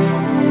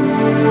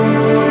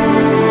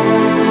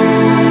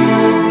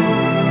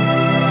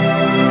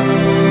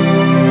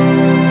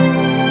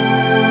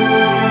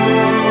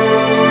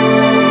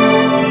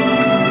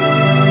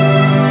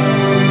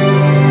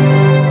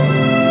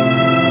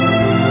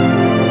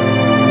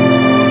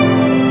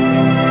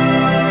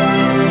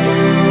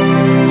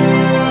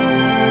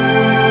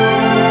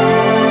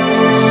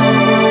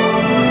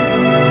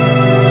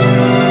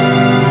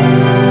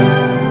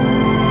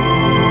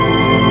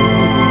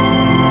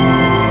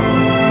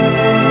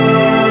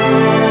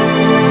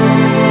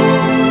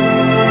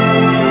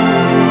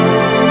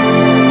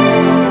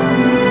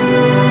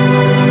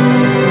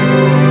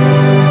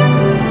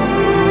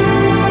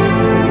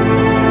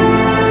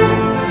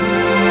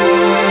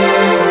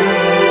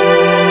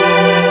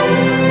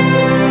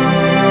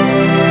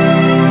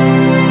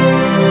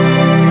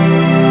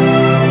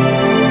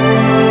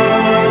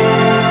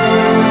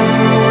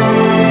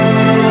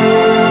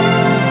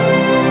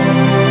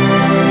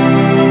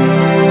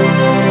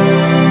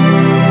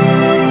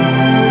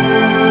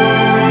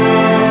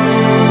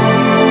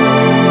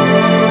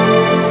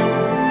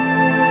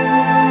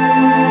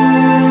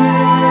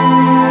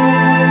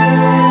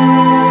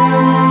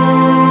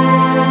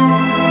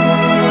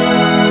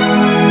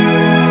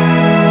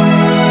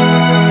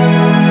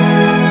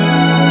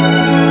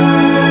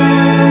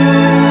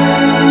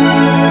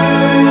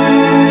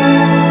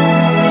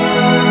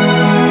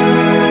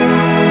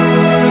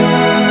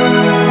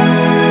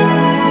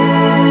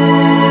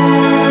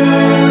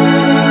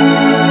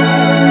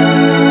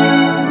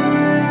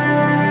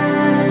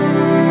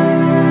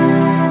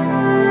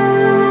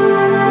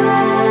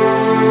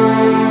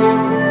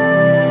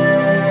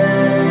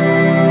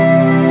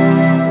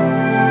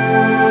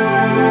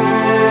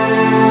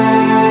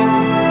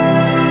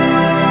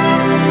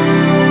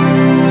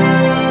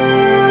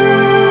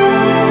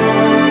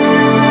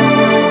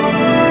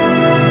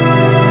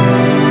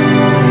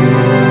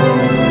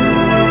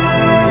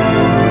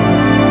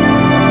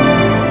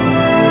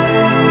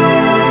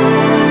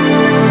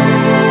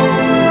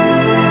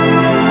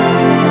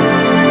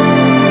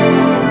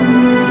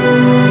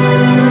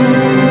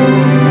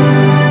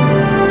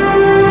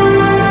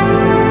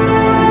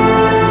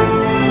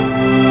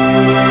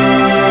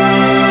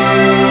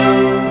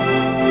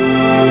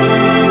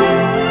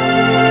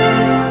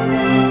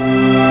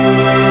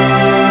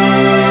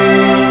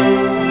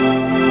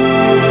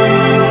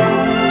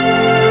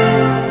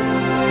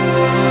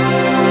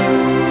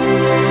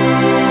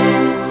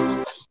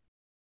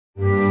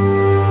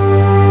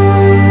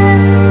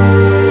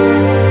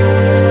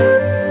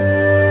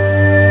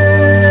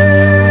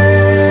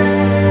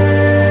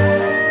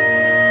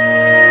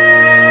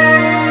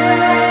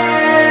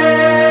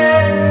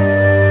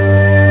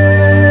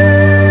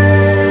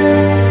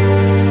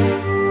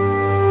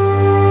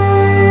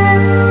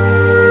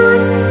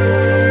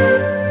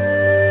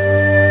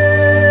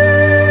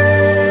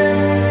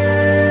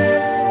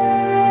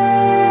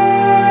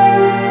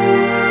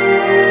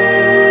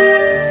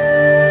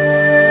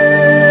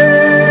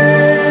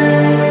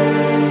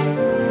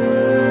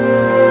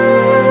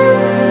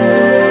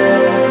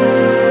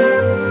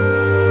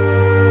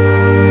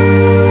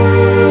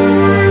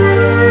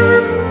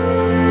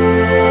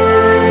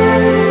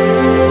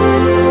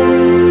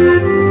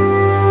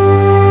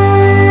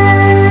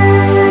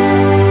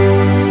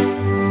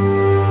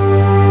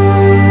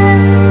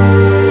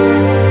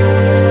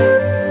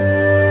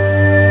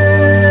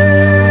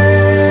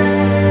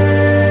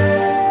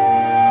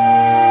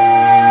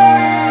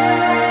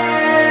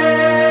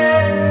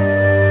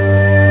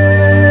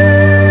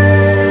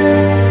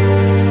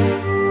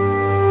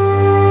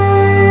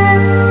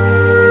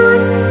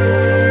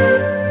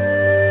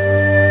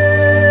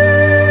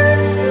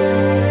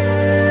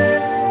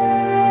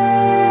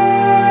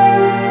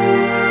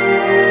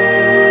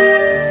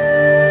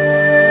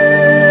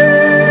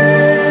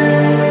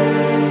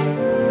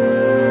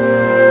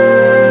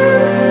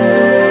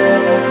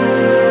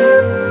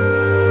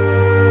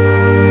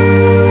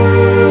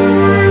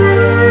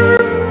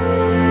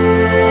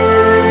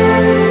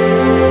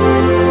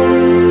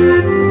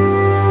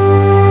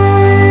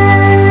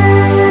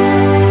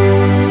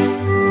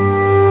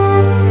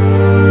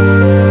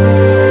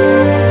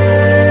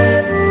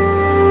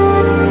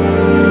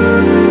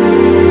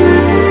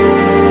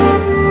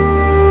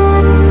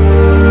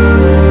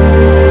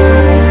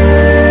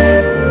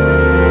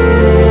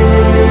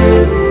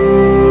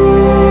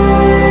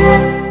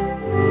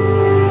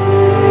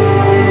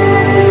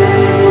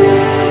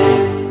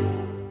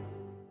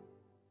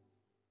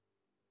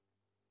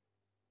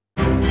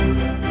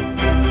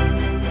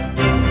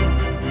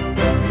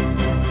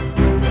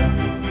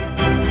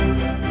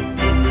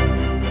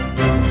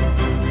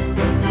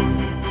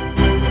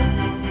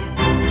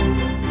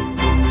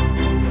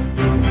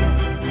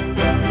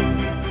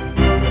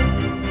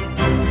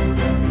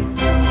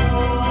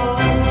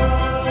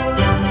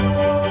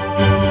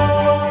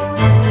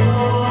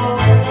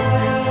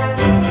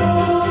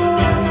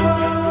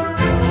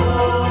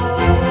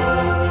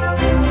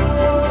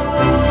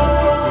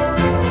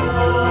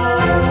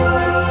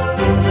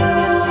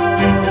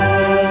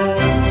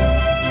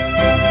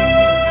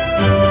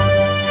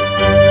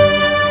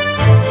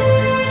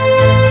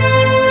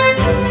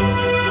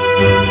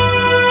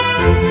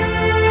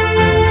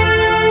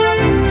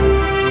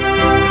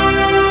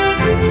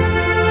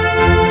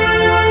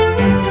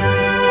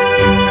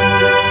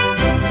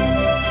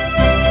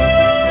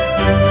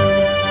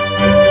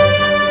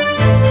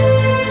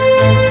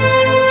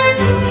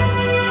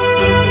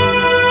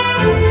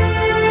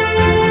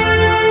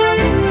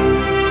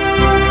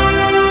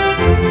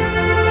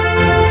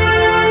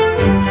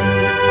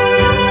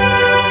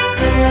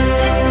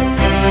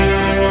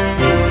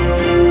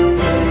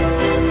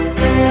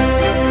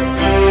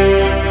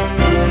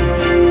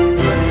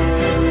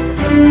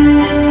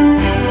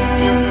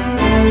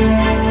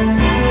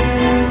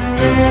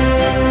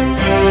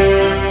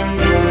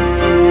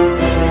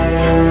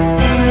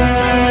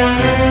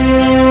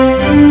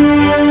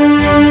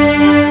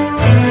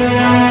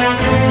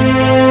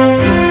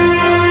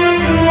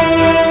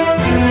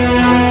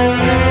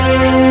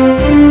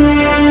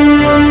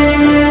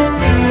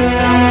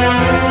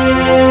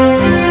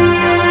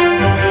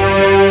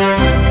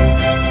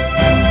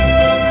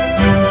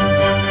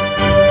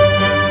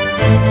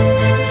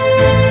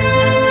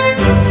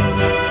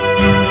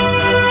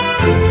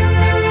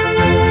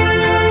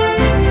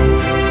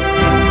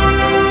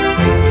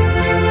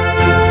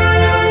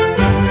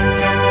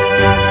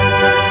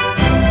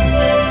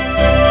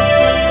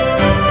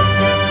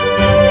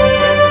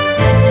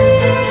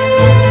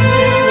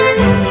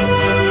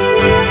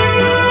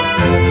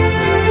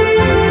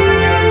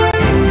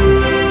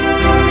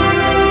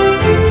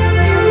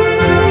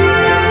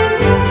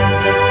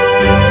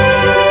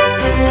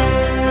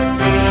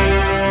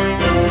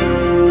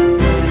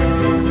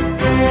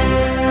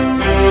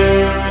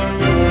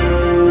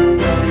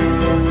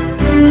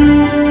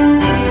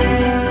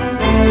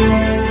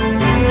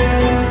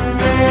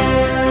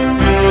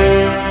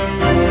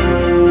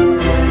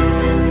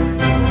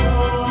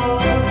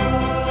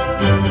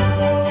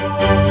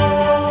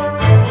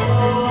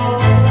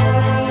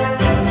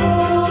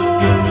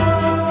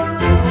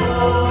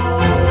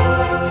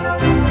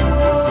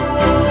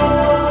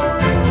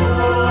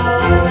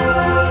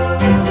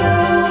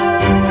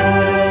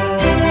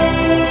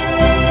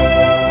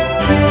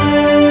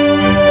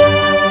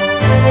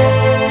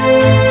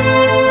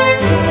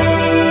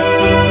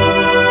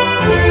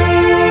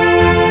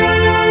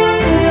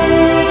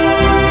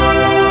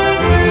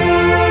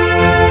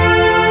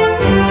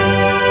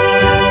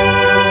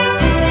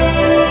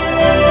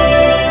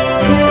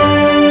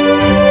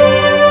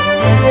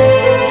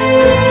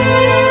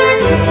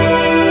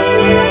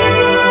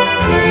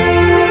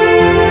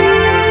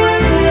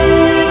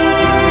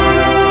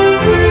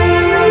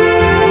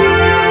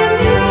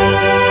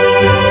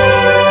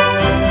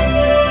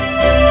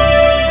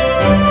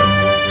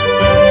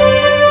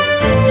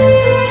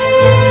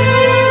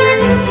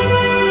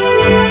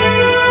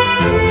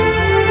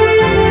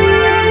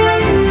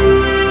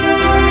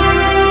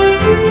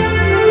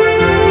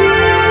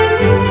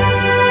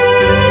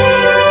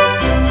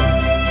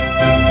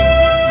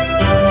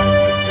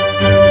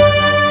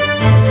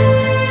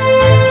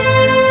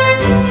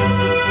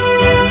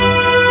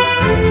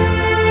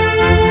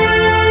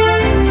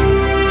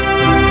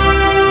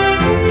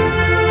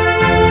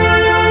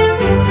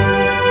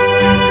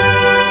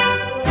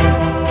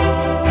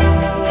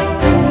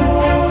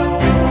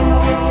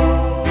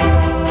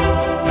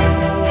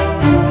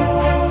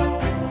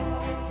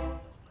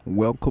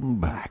 welcome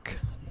back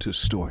to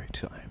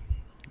Storytime.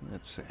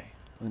 Let's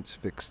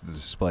fix the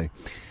display.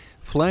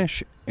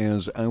 Flash,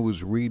 as I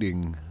was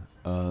reading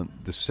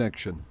the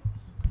section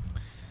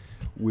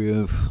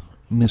with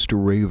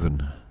Mr.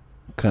 Raven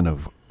kind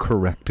of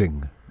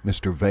correcting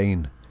Mr.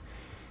 Vane,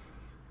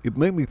 it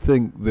made me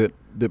think that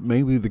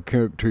maybe the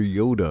character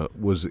Yoda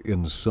was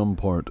in some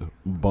part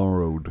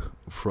borrowed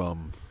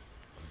from...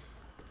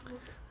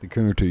 The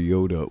character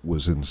Yoda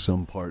was in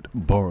some part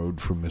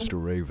borrowed from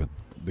Mr. Raven.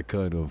 The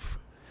kind of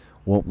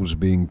what was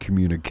being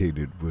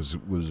communicated was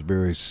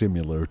very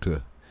similar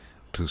to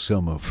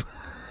some of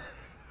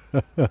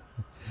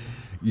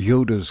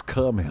Yoda's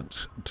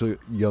comments to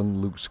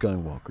young Luke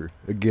Skywalker.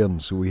 Again,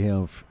 so we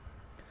have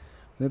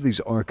these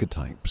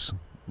archetypes,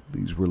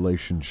 these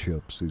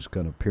relationships, these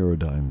kind of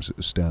paradigms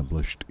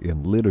established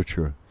in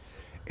literature,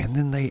 and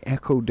then they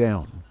echo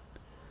down.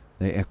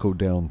 They echo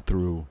down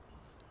through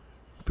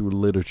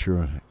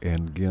literature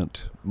and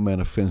get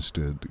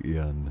manifested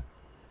in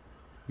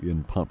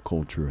pop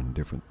culture and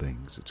different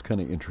things. It's kind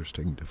of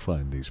interesting to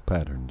find these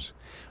patterns.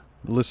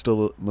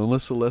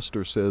 Melissa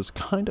Lester says,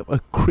 kind of a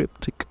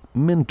cryptic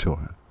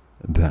mentor,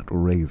 that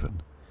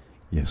Raven.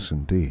 Yes,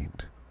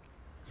 indeed.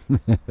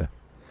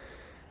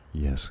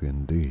 Yes,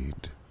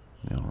 indeed.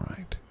 All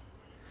right.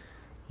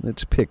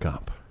 Let's pick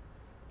up.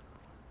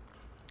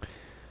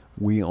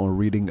 We are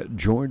reading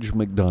George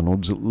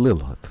Macdonald's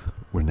Lilith.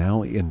 We're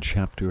now in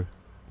chapter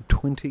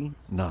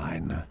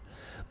 29.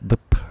 The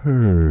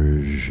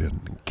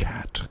Persian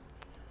Cat.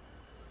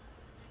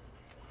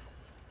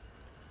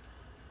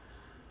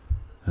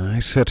 I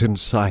sat in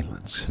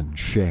silence and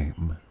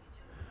shame.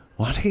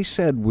 What he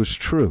said was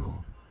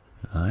true.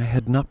 I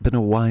had not been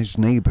a wise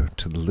neighbor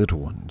to the little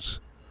ones.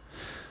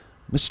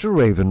 Mr.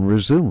 Raven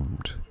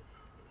resumed.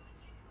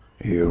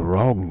 You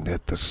wronged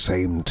at the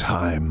same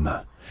time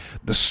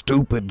the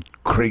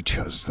stupid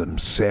creatures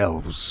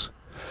themselves.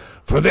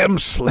 For them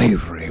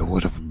slavery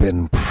would have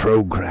been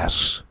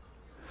progress.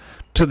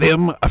 To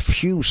them a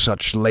few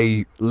such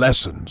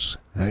lessons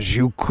as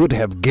you could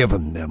have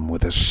given them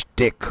with a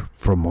stick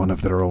from one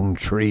of their own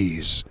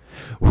trees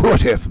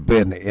would have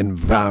been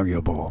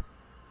invaluable.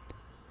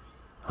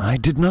 I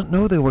did not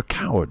know they were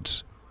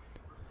cowards.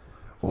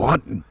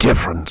 What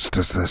difference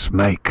does this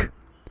make?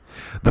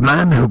 The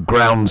man who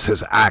grounds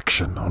his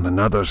action on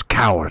another's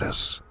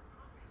cowardice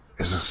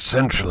is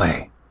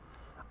essentially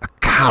a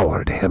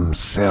coward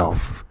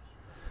himself.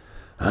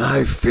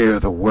 I fear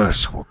the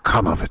worst will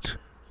come of it.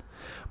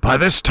 By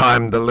this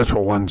time the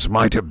little ones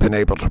might have been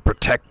able to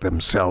protect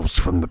themselves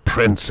from the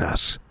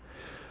princess,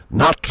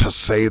 not to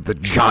say the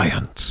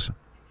giants.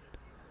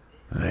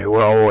 They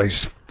were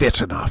always fit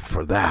enough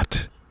for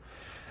that.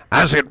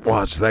 As it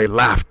was, they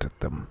laughed at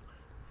them.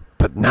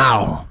 But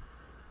now,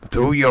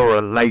 through your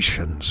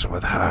relations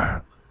with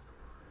her,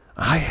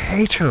 I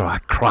hate her, I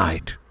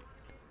cried.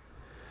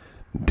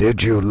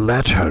 Did you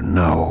let her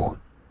know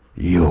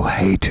you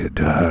hated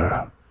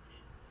her?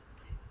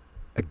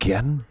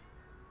 Again,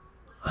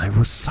 I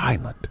was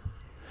silent.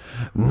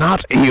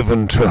 Not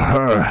even to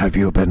her have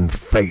you been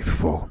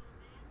faithful.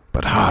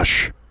 But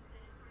hush.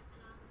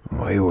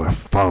 We were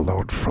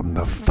followed from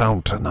the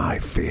fountain, I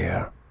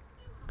fear.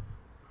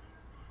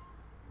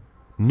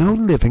 No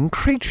living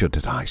creature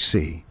did I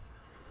see,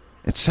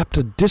 except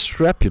a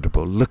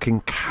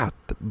disreputable-looking cat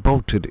that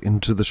bolted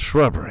into the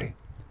shrubbery.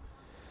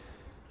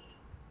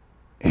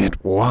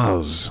 It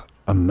was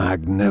a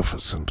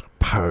magnificent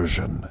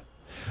Persian,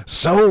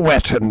 so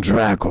wet and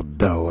draggled,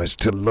 though, as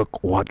to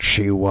look what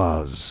she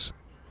was,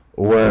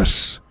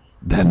 worse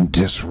than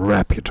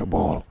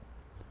disreputable.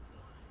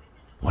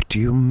 What do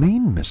you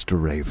mean, Mr.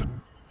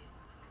 Raven?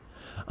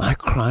 I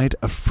cried,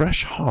 a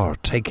fresh horror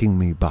taking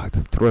me by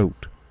the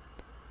throat.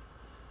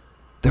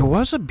 There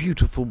was a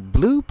beautiful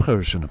blue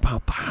Persian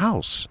about the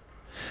house,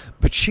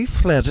 but she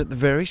fled at the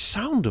very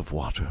sound of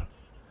water.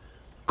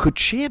 Could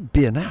she have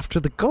been after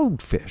the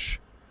goldfish?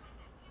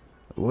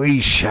 We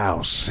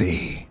shall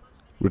see,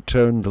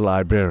 returned the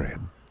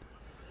librarian.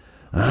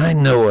 I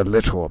know a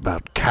little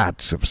about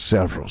cats of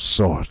several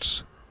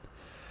sorts,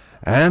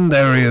 and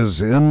there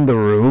is in the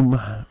room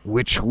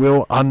which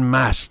will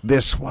unmask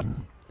this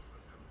one,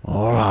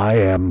 or I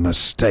am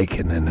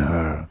mistaken in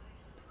her.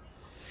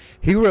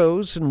 He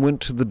rose and went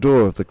to the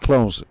door of the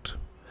closet,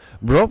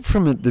 brought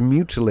from it the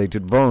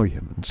mutilated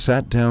volume, and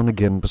sat down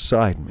again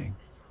beside me.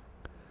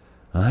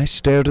 I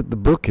stared at the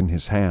book in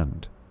his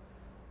hand.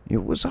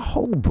 It was a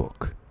whole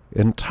book,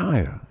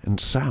 entire and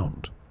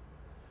sound.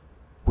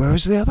 Where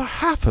is the other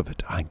half of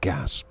it? I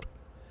gasped.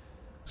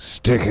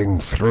 Sticking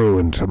through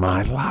into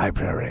my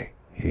library,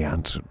 he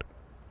answered.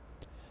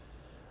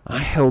 I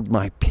held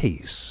my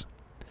peace.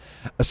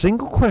 A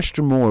single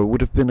question more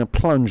would have been a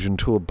plunge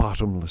into a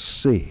bottomless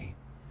sea,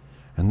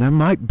 and there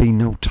might be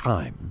no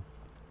time.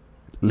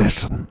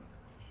 Listen,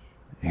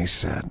 he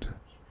said.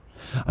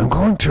 I'm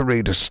going to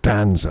read a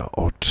stanza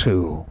or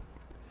two.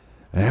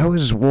 There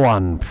was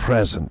one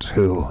present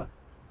who,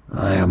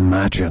 I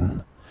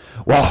imagine,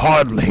 will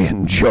hardly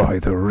enjoy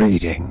the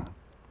reading.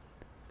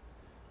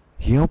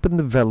 He opened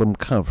the vellum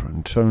cover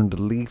and turned a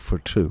leaf or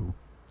two.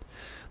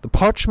 The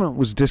parchment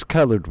was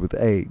discolored with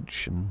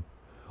age, and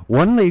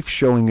one leaf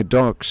showing a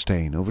dark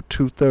stain over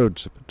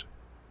 2/3 of it.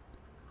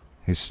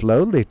 He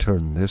slowly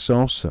turned this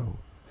also,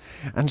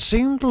 and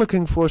seemed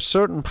looking for a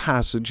certain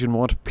passage in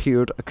what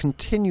appeared a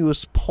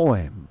continuous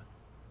poem.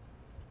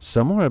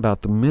 Somewhere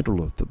about the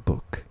middle of the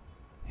book,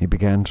 he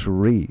began to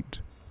read.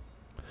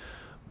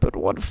 But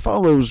what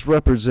follows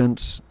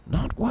represents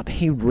not what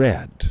he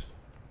read,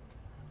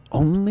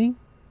 only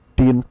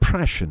the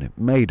impression it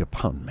made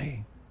upon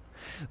me.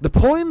 The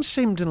poem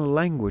seemed in a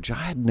language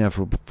I had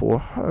never before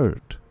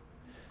heard,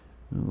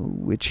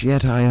 which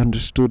yet I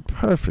understood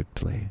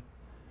perfectly,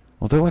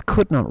 although I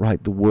could not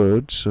write the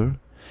words or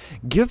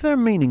give their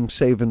meaning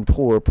save in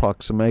poor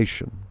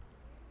approximation.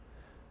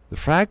 The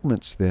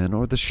fragments, then,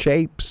 or the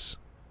shapes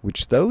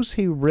which those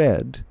he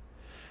read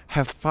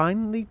have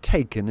finally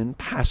taken in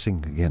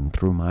passing again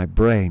through my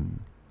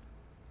brain.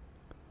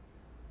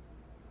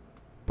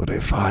 But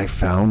if I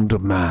found a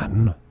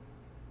man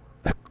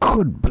that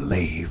could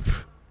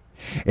believe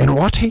in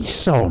what he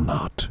saw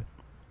not,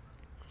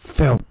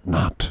 felt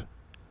not,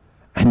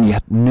 and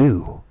yet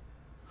knew,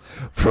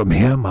 from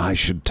him I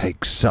should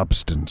take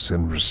substance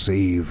and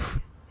receive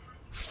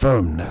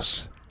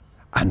firmness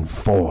and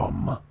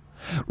form,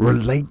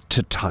 relate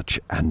to touch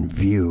and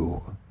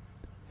view.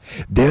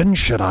 Then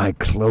should I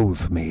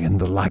clothe me in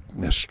the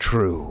likeness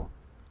true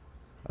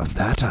of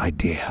that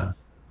idea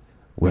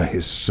where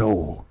his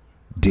soul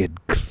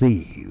did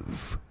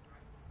cleave.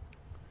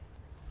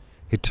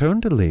 He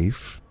turned a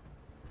leaf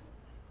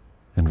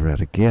and read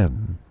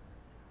again.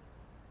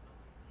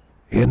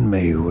 In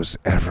me was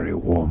every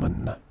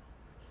woman.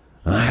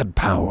 I had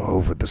power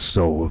over the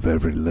soul of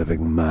every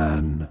living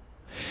man,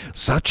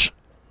 such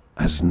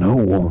as no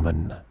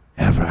woman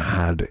ever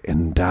had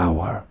in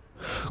dower,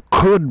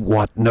 could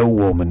what no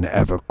woman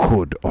ever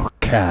could or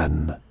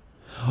can.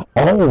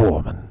 All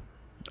woman,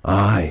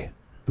 I,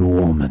 the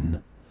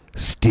woman,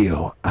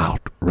 still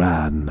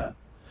outran,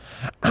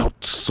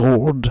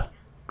 outsoared,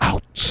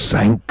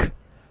 outsank,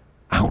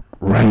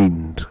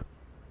 outreigned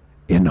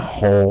in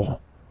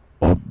hall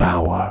or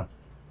bower.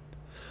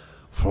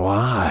 For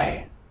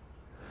I,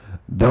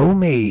 though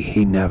me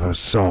he never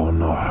saw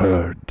nor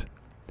heard,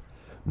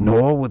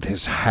 nor with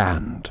his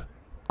hand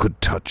could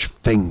touch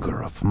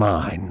finger of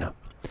mine,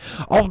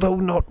 although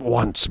not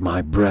once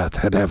my breath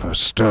had ever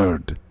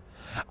stirred,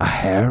 a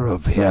hair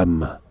of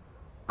him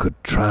could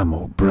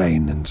trammel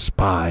brain and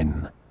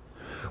spine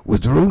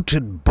with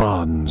rooted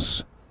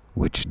bonds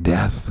which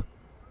death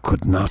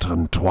could not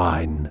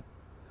untwine,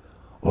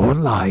 or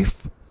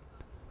life,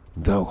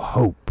 though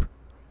hope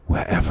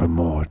were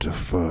evermore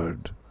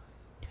deferred.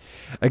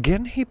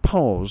 Again he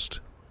paused,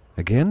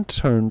 again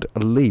turned a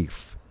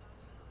leaf,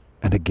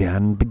 and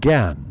again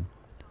began.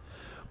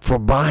 For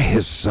by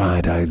his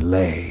side I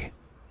lay,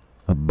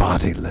 a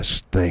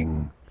bodiless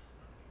thing.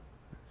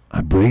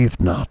 I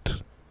breathed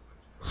not,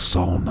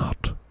 saw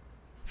not,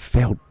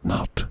 felt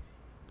not,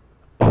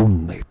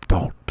 only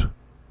thought,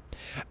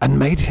 and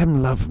made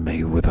him love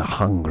me with a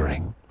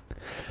hungering,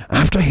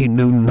 after he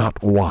knew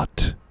not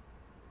what,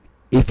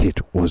 if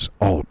it was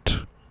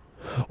aught,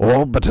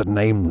 or but a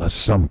nameless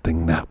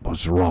something that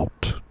was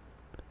wrought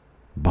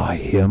by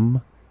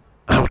him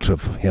out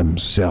of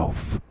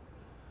himself.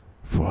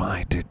 For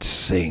I did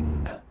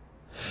sing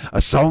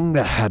a song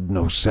that had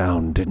no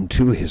sound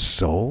into his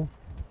soul.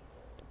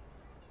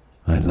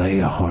 I lay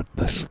a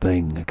heartless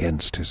thing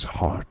against his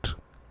heart,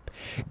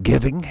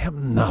 giving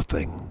him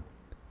nothing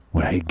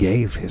where he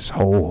gave his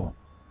whole,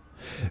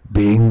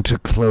 being to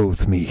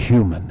clothe me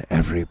human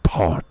every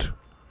part,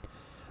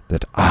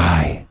 that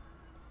I,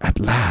 at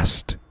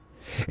last,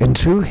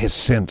 into his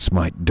sense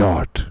might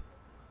dart.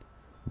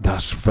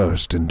 Thus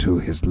first into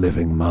his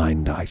living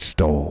mind I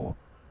stole.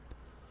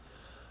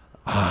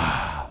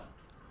 Ah,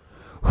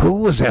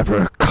 who was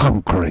ever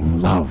conquering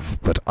love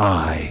but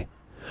I?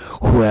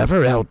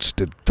 Whoever else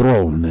did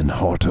throne in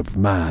heart of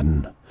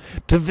man,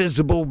 to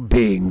visible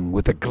being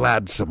with a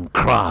gladsome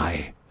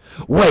cry,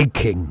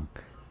 waking,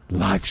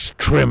 life's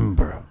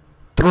timbre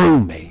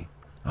through me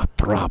a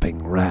throbbing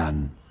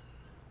ran.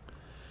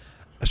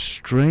 A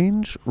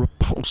strange,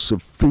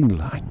 repulsive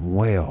feline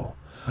wail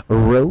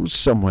arose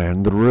somewhere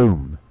in the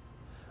room.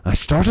 I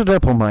started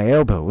up on my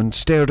elbow and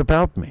stared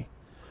about me,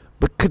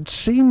 but could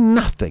see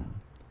nothing.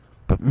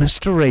 But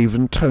Mr.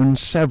 Raven turned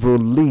several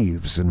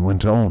leaves and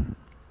went on.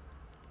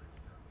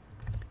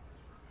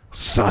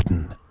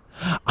 Sudden,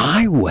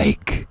 I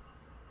wake,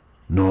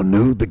 nor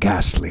knew the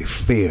ghastly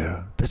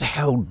fear that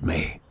held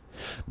me,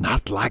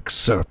 not like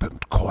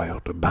serpent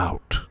coiled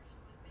about,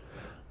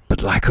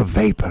 but like a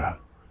vapor,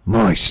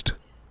 moist,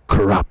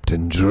 corrupt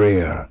and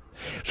drear,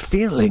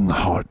 feeling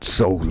heart,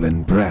 soul,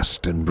 and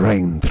breast and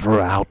brain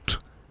throughout.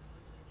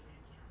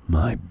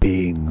 My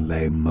being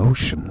lay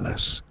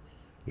motionless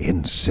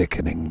in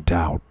sickening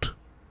doubt,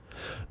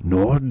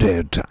 nor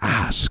dared to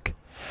ask,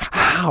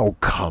 how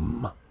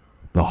come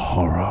the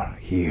horror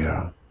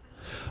here?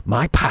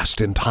 My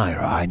past entire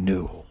I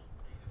knew,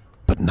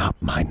 but not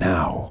my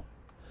now.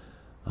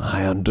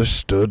 I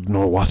understood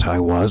nor what I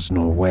was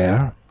nor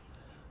where.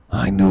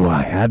 I knew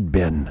I had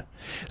been,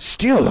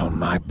 Still on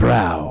my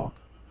brow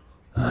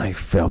I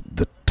felt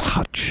the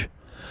touch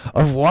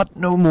of what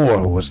no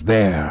more was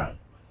there.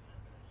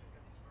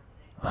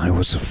 I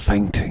was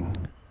fainting,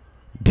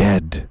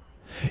 dead,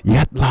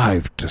 yet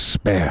live to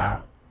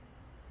spare.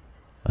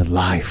 A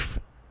life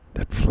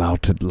that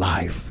flouted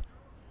life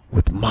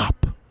with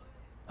mop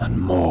and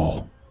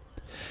maul.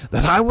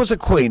 That I was a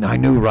queen I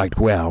knew right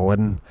well,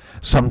 and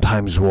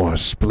sometimes wore a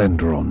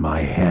splendor on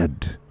my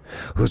head,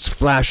 whose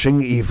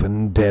flashing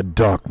even dead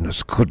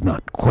darkness could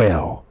not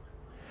quell.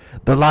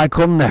 The like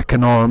on neck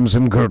and arms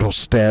and girdle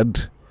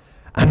stead,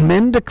 and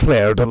men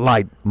declared a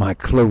light my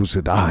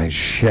closed eyes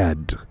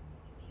shed,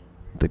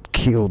 that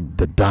killed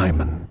the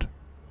diamond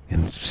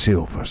in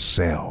silver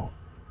cell.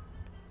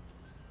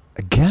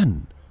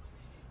 Again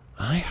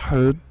I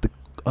heard the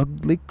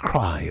ugly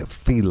cry of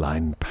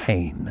feline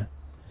pain.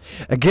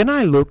 Again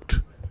I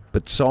looked,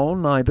 but saw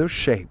neither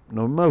shape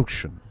nor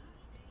motion.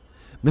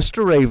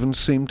 Mr. Raven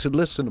seemed to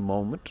listen a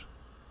moment,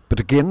 but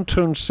again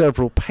turned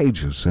several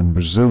pages and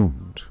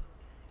resumed.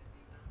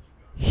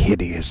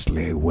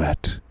 Hideously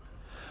wet,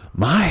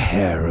 my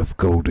hair of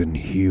golden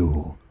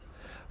hue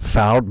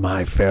fouled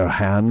my fair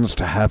hands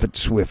to have it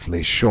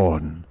swiftly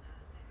shorn.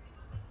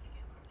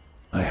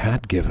 I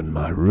had given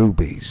my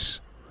rubies,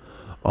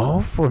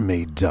 all for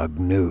me dug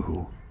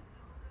new,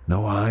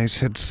 no eyes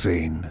had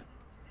seen,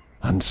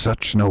 and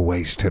such no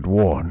waist had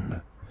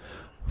worn,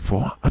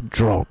 for a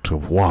draught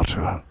of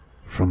water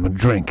from a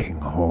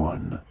drinking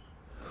horn,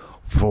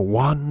 for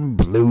one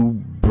blue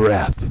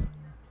breath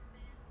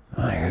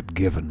I had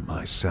given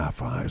my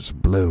sapphires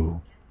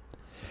blue.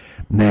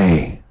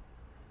 Nay,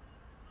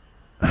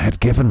 I had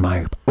given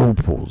my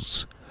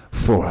opals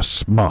for a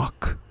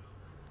smock,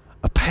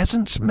 a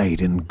peasant's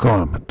maiden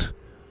garment,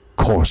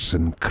 coarse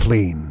and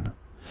clean.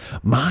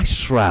 My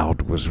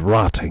shroud was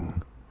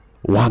rotting.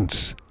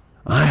 Once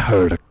I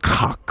heard a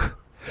cock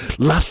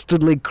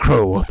lustily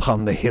crow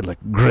upon the hillock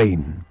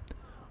green.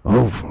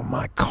 Over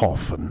my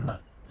coffin,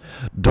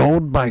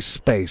 dulled by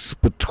space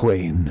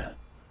between,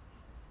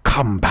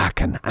 come back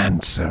and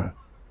answer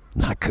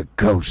like a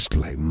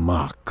ghostly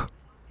mock.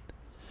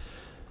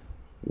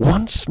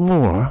 Once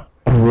more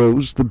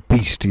arose the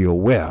bestial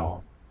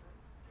wail.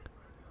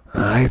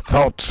 I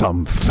thought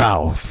some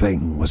foul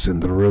thing was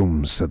in the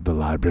room, said the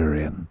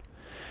librarian,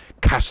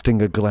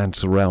 casting a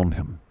glance around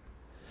him.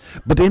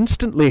 But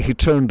instantly he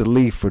turned a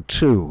leaf or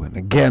two and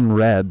again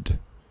read.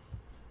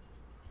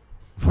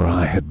 For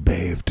I had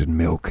bathed in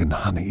milk and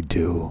honey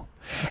dew,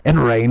 and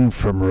rain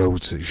from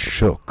roses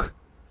shook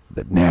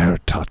that ne'er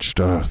touched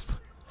earth,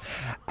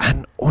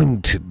 and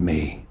ointed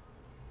me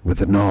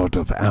with a nod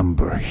of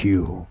amber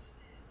hue.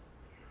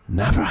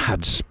 Never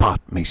had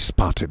spot me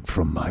spotted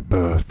from my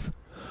birth,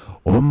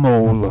 or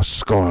mole or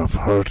scar of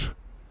hurt,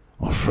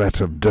 or fret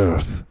of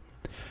dearth.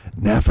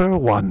 Never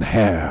one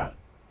hair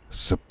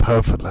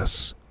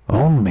superfluous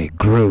on me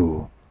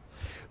grew,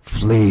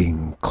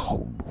 fleeing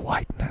cold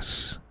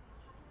whiteness.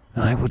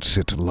 I would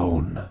sit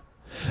alone,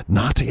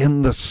 not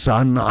in the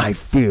sun I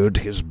feared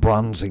his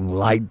bronzing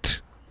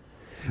light,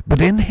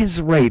 but in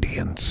his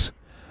radiance,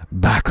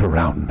 back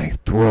around me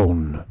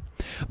thrown,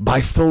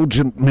 by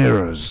fulgent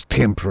mirrors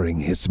tempering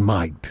his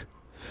might,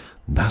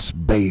 thus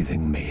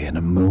bathing me in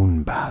a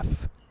moon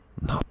bath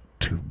not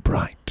too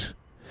bright.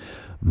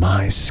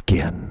 My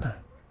skin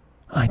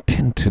I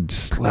tinted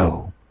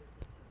slow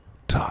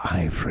to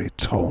ivory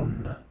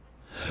tone,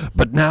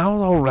 but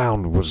now all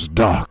round was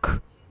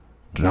dark,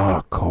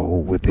 dark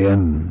all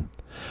within.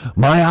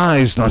 My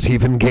eyes not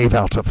even gave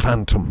out a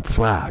phantom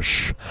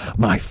flash,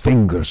 my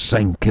fingers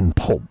sank in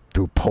pulp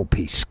through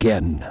pulpy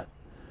skin.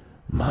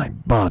 My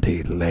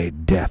body lay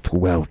death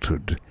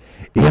weltered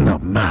in a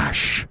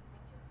mash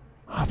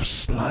of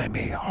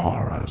slimy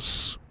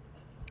horrors.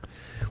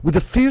 With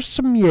a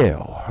fearsome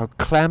yell, her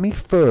clammy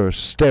fur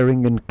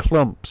staring in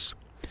clumps,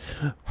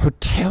 her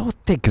tail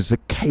thick as a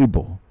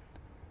cable,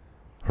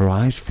 her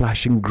eyes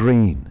flashing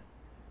green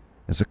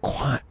as a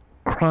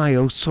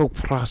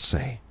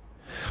cryosoprase,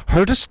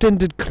 her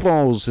distended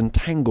claws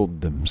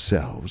entangled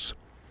themselves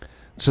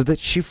so that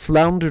she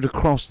floundered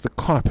across the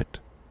carpet.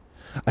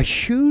 A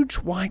huge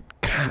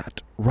white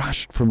cat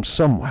rushed from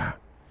somewhere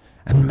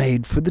and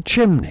made for the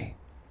chimney.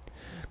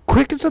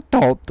 Quick as a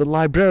thought, the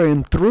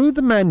librarian threw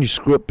the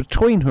manuscript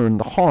between her and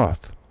the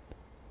hearth.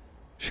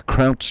 She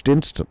crouched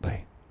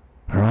instantly,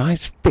 her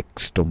eyes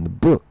fixed on the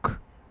book.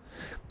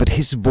 But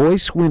his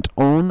voice went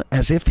on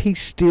as if he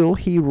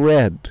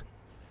read,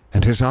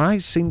 and his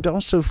eyes seemed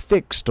also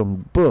fixed on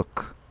the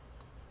book.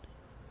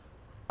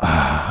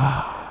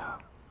 Ah,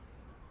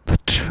 the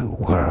two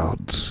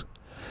worlds,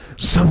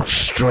 so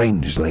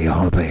strangely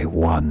are they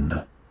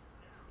one,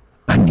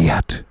 and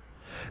yet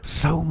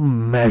so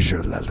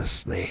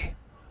measurelessly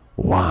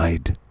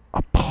wide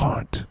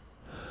apart.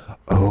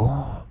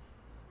 Oh,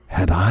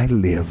 had I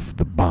lived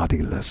the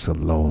bodiless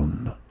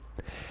alone,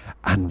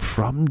 and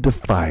from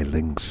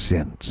defiling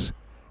sense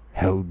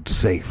held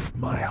safe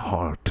my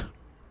heart,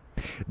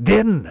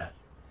 then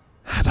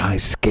had I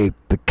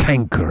scaped the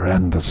canker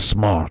and the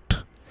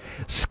smart,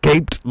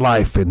 scaped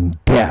life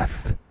and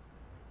death,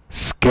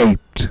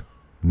 scaped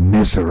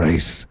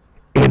miseries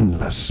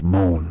endless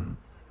moan.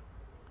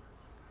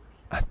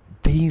 At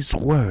these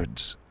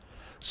words,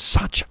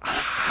 such a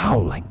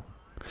howling,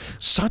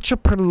 such a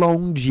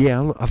prolonged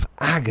yell of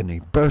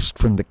agony burst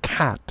from the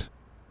cat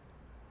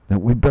that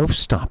we both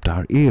stopped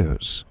our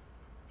ears.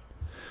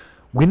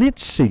 When it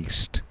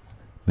ceased,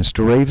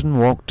 Mr. Raven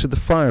walked to the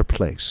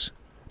fireplace,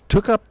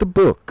 took up the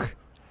book,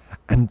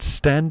 and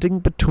standing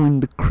between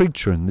the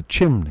creature and the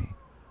chimney,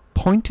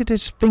 pointed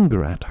his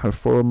finger at her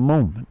for a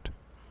moment.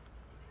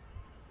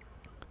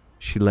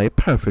 She lay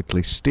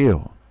perfectly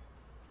still.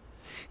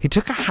 He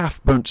took a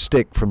half-burnt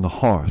stick from the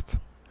hearth,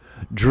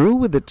 drew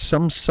with it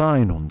some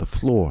sign on the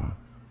floor,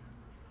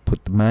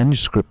 put the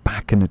manuscript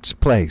back in its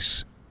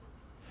place,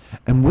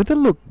 and with a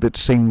look that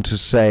seemed to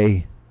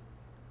say,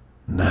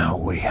 "Now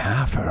we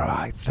have her,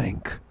 I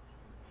think,"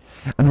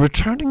 and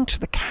returning to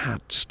the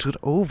cat, stood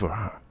over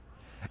her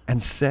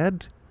and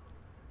said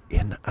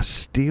in a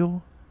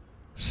still,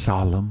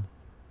 solemn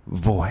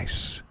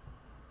voice,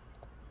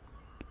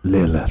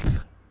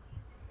 "Lilith,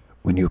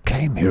 when you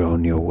came here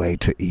on your way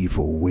to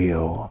evil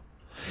will,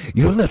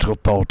 you little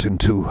thought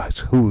into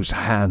whose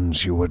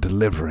hands you were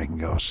delivering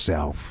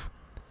yourself.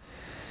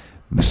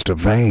 Mr.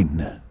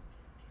 Vane,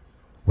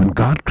 when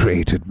God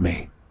created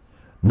me,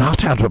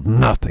 not out of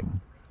nothing,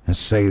 as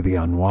say the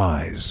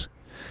unwise,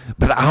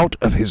 but out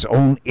of his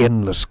own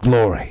endless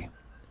glory,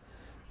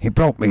 he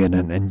brought me in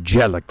an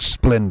angelic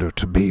splendor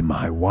to be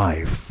my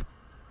wife.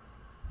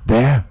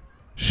 There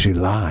she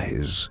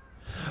lies,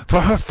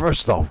 for her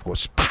first thought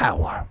was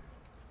power.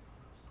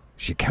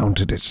 She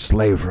counted it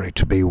slavery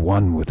to be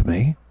one with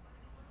me,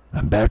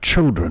 and bear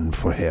children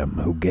for him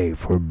who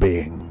gave her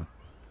being.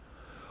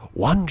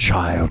 One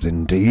child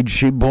indeed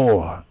she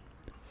bore,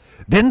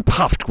 then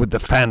puffed with the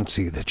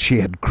fancy that she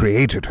had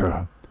created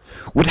her,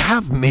 would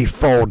have me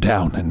fall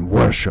down and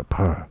worship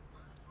her.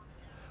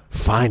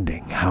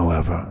 Finding,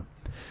 however,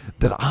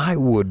 that I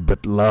would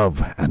but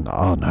love and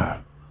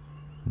honor,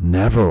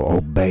 never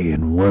obey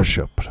and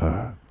worship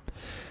her,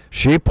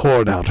 she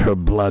poured out her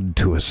blood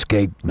to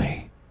escape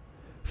me,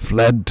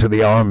 fled to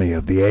the army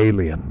of the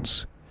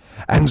aliens,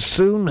 and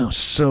soon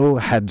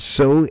had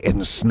so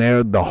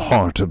ensnared the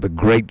heart of the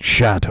great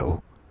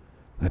shadow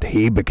that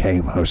he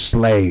became her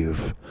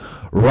slave,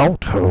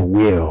 wrought her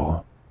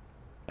will,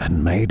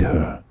 and made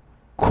her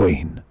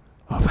queen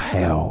of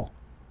hell.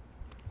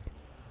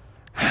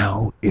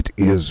 How it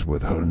is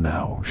with her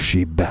now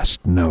she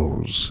best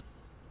knows,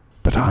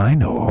 but I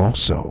know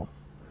also.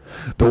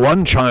 The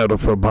one child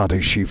of her body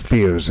she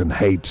fears and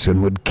hates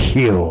and would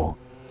kill,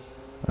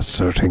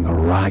 asserting a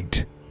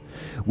right,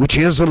 which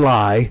is a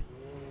lie,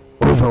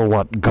 over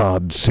what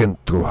God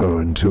sent through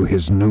her into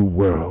his new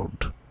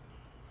world.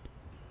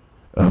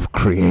 Of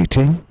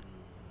creating,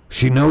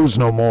 she knows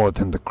no more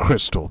than the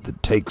crystal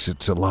that takes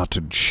its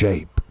allotted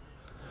shape,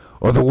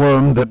 or the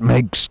worm that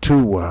makes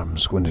two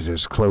worms when it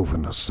is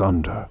cloven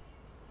asunder.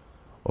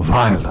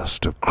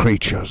 Vilest of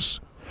creatures,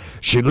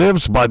 she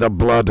lives by the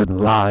blood and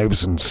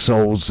lives and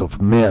souls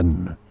of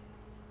men.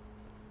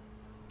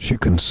 She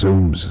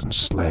consumes and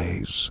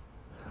slays,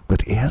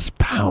 but is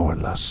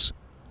powerless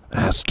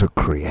as to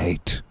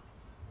create."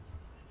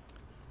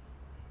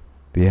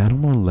 The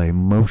animal lay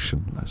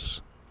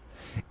motionless,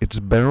 its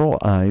beryl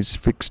eyes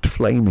fixed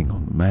flaming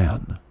on the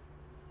man.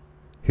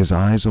 His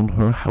eyes on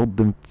her held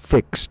them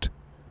fixed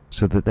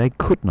so that they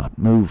could not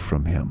move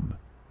from him.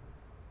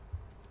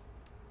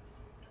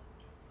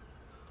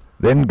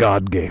 "Then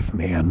God gave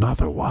me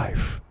another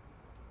wife,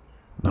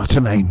 not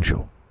an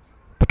angel,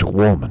 but a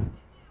woman,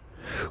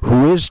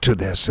 who is to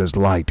this as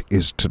light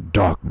is to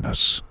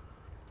darkness."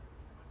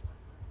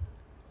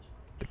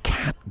 The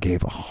cat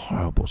gave a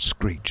horrible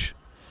screech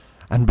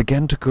and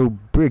began to grow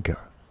bigger.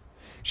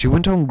 She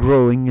went on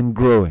growing and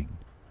growing,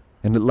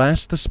 and at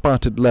last the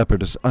spotted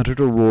leopardess uttered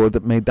a roar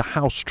that made the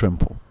house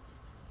tremble.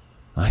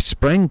 I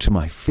sprang to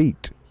my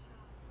feet.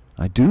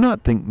 I do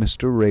not think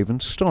Mr. Raven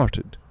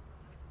started,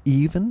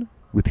 even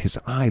with his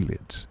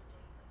eyelids.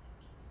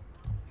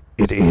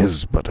 "It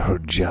is but her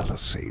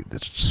jealousy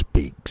that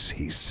speaks,"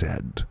 he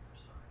said.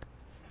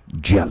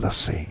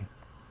 "Jealousy,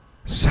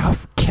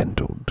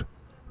 self-kindled,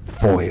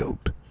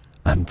 foiled,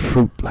 and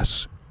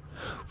fruitless.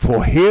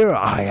 For here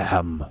I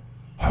am,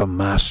 her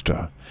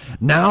master,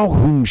 now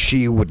whom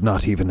she would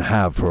not even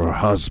have for her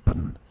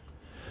husband,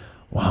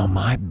 while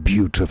my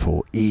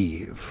beautiful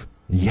Eve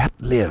yet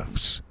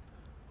lives,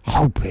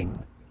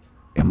 hoping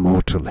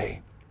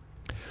immortally.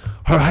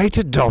 Her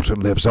hated daughter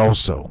lives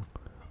also,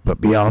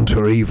 but beyond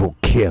her evil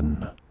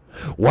kin,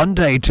 one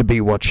day to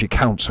be what she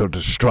counts her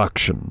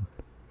destruction.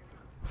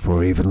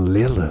 For even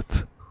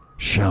Lilith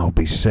shall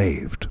be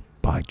saved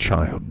by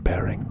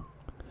childbearing.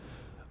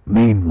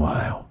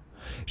 Meanwhile,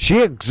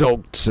 she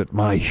exults that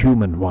my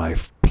human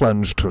wife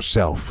plunged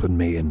herself and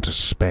me in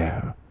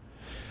despair,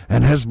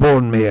 and has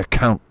borne me a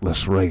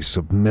countless race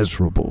of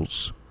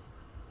miserables.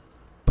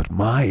 But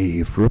my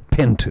Eve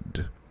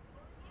repented,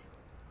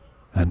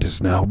 and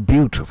is now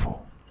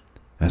beautiful,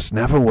 as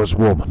never was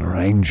woman or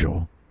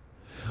angel,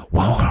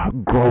 while her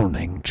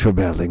groaning,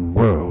 travailing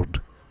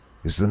world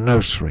is the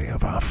nursery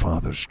of our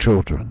Father's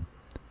children.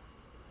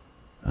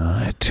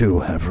 I too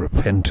have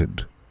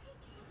repented,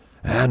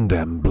 and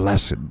am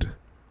blessed.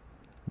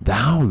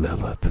 Thou,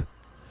 Lilith,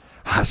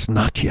 hast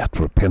not yet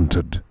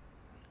repented,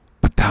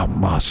 but thou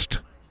must.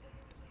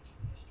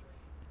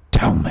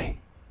 Tell me,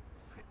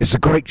 is the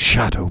great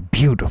shadow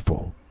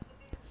beautiful?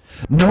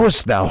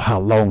 Knowest thou how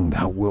long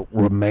thou wilt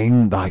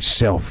remain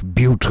thyself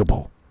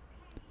beautiful?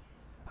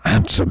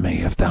 Answer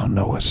me if thou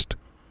knowest.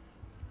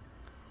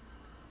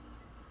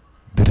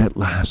 Then at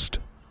last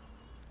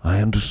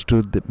I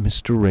understood that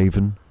Mr.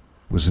 Raven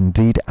was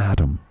indeed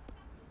Adam,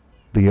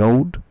 the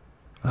old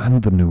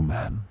and the new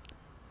man,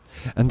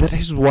 and that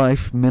his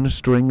wife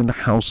ministering in the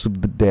house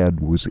of the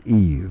dead was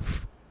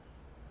Eve,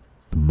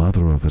 the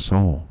mother of us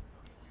all,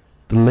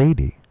 the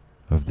lady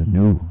of the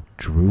new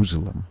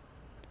Jerusalem.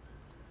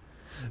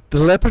 The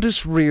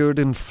leopardess reared,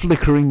 and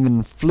flickering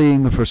and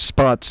fleeing of her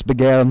spots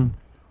began.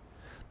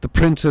 The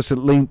princess at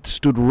length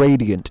stood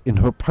radiant in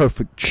her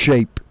perfect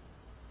shape.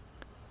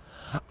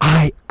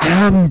 I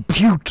am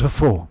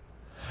beautiful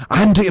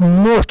and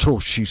immortal,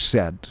 she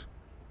said.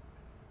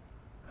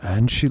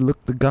 And she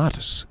looked the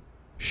goddess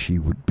she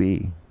would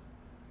be.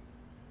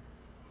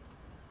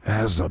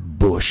 As a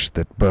bush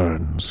that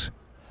burns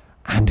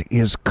and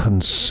is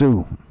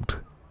consumed,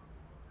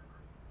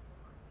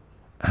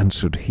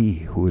 answered he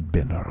who had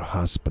been her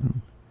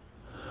husband.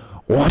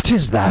 What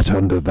is that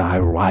under thy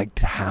right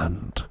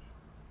hand?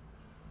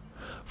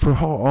 For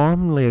her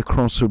arm lay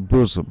across her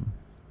bosom,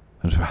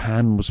 and her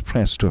hand was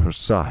pressed to her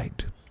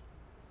side.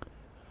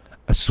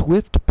 A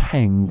swift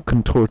pang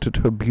contorted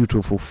her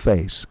beautiful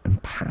face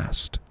and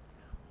passed.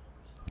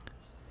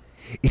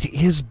 It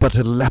is but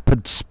a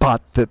leopard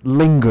spot that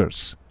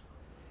lingers.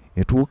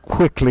 It will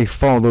quickly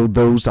follow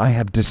those I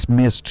have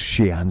dismissed,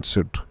 she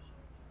answered.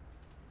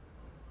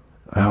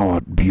 Thou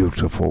art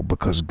beautiful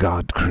because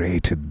God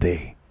created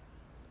thee,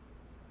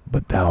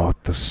 but thou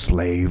art the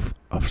slave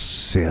of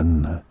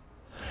sin.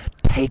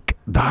 Take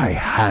thy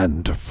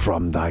hand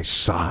from thy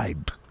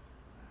side.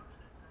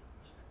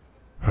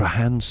 Her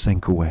hand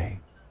sank away,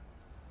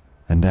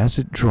 and as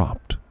it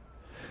dropped,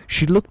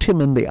 she looked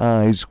him in the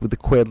eyes with a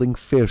quelling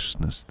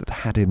fierceness that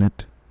had in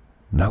it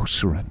no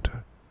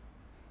surrender.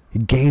 He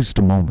gazed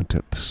a moment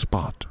at the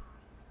spot.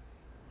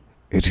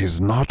 It is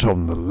not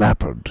on the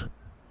leopard,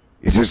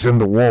 it is in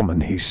the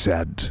woman, he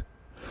said,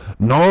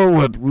 nor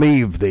will it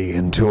leave thee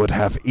until it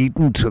have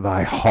eaten to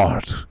thy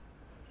heart,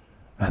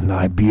 and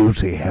thy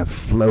beauty hath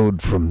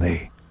flowed from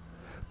thee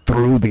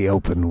through the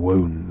open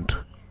wound.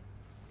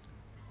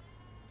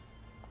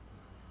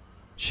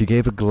 She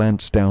gave a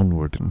glance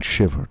downward and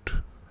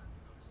shivered.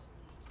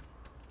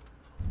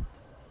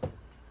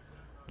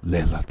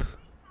 Lilith,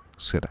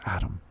 said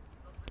Adam,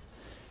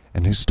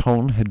 and his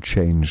tone had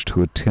changed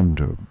to a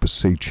tender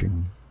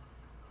beseeching.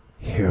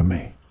 Hear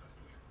me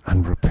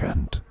and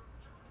repent,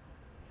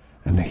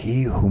 and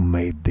he who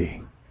made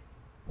thee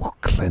will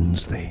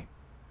cleanse thee.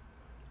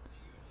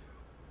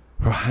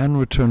 Her hand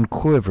returned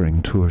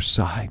quivering to her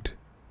side.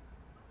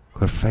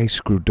 Her face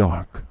grew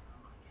dark.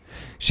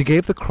 She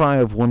gave the cry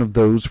of one of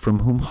those from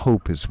whom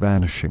hope is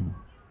vanishing.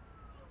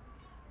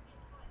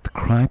 The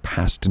cry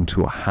passed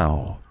into a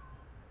howl.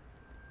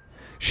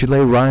 She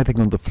lay writhing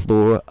on the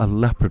floor, a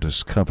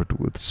leopardess covered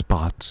with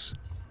spots.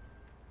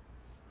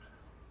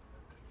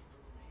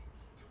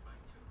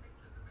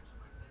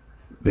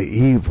 The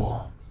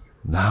evil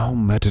thou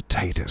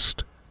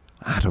meditatest,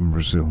 Adam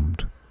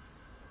resumed,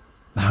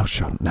 thou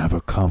shalt never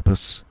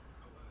compass.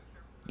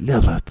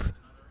 Lilith,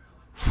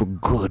 for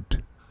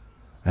good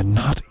and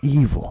not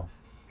evil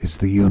is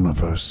the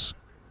universe.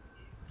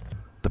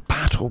 The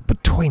battle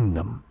between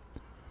them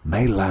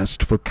may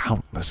last for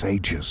countless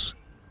ages,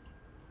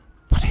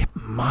 but it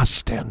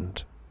must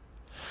end.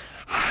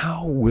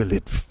 How will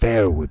it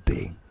fare with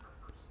thee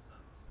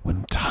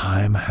when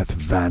time hath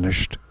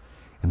vanished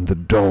in the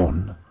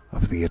dawn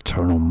of the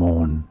eternal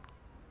morn?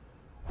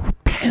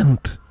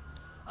 Repent,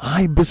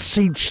 I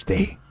beseech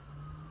thee.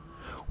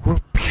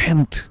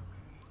 Repent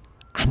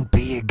and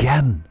be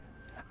again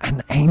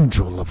an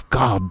angel of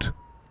God.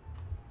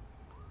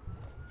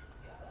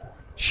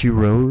 She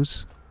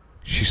rose,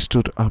 she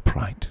stood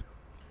upright,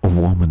 a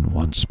woman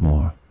once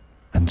more,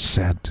 and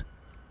said,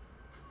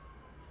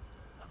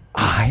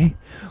 I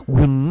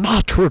will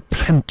not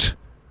repent.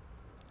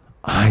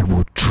 I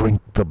will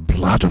drink the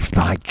blood of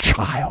thy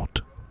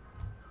child.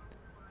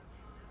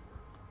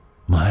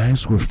 My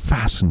eyes were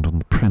fastened on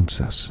the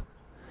princess,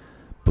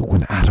 but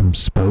when Adam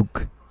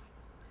spoke,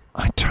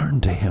 I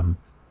turned to him.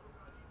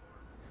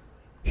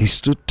 He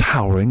stood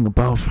towering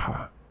above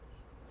her.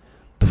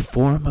 The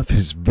form of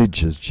his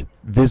visage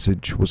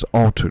was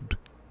altered,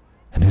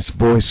 and his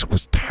voice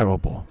was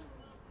terrible.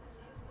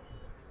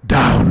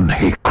 Down,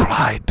 he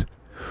cried,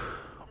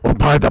 or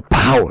by the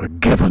power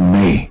given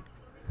me,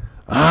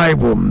 I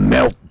will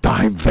melt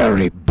thy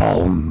very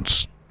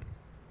bones.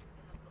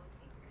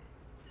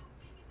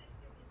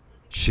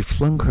 She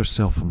flung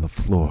herself on the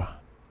floor,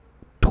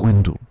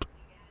 dwindled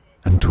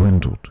and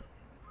dwindled,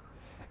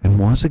 and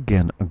was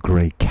again a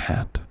grey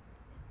cat.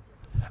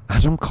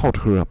 Adam caught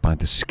her up by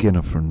the skin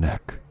of her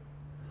neck,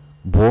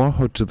 bore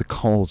her to the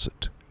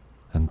closet,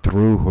 and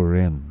threw her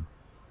in.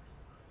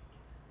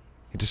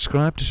 He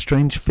described a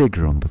strange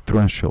figure on the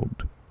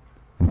threshold,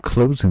 and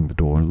closing the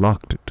door,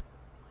 locked it.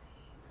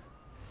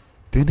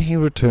 Then he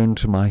returned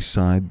to my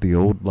side, the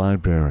old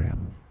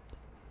librarian,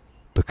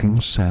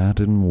 looking sad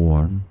and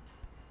worn,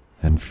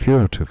 and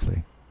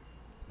furtively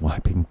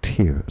wiping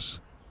tears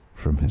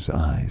from his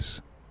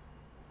eyes.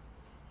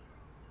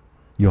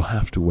 You'll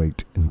have to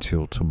wait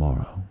until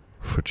tomorrow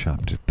for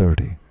chapter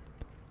 30.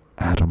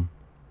 Adam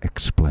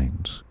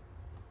explains.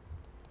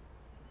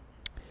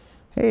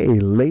 Hey,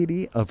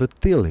 Lady of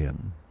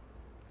Athelion.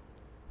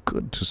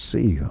 Good to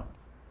see you.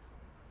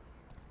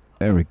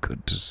 Very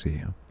good to see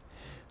you.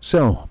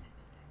 So,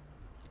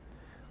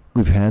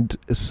 we've had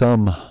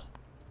some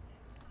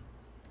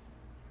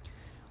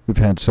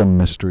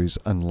mysteries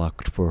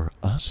unlocked for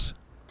us,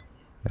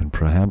 and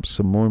perhaps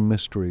some more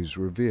mysteries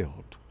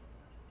revealed.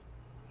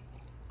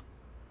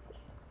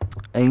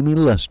 Amy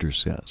Lester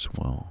says,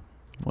 well,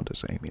 what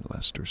does Amy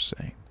Lester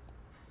say?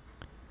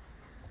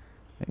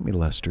 Amy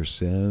Lester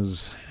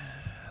says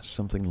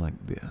something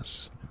like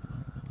this.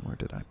 Where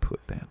did I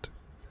put that?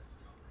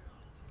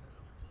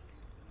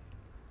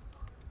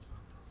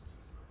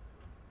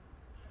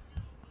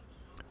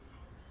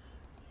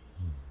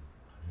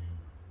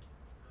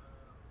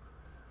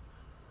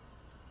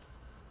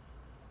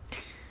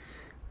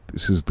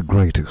 This is the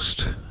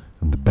greatest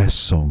and the best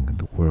song in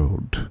the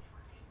world.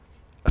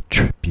 A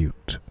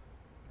tribute.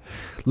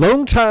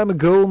 Long time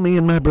ago, me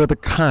and my brother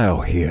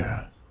Kyle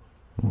here,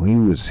 we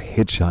was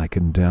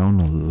hitchhiking down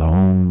a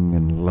long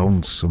and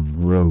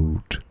lonesome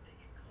road,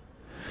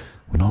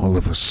 when all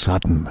of a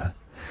sudden,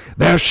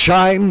 there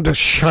shined a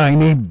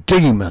shiny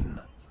demon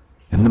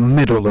in the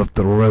middle of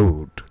the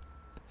road.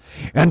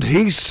 And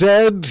he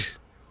said,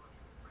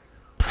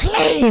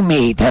 "Play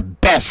me the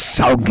best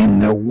song in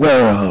the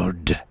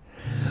world,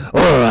 or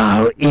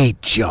I'll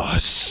eat your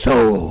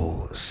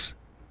souls."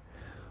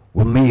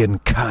 Well, me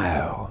and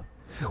Kyle,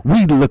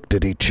 we looked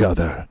at each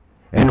other,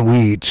 and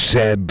we'd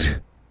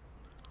said,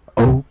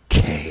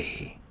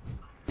 okay.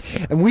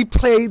 And we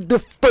played the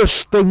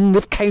first thing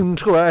that came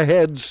to our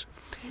heads,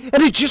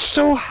 and it just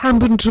so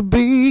happened to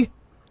be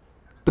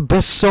the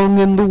best song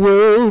in the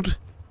world.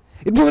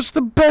 It was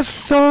the best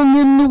song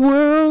in the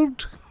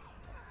world.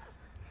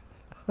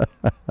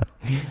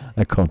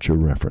 I caught your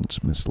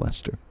reference, Miss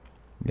Lester.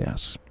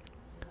 Yes.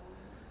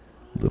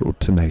 Little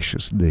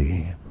Tenacious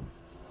D.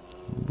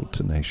 Little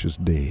Tenacious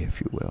D,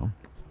 if you will.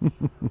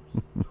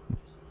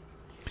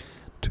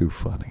 Too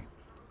funny.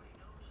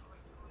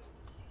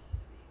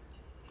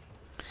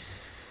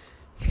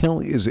 How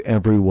is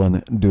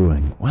everyone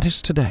doing? What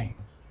is today?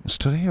 Is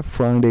today a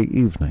Friday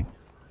evening?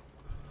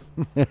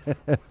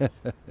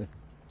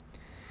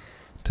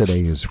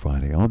 Today is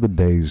Friday. All the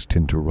days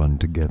tend to run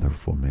together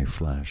for me,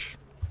 Flash.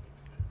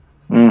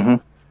 Mm-hmm.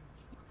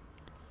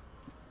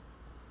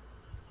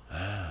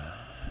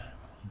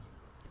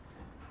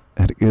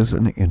 That is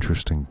an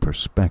interesting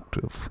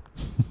perspective.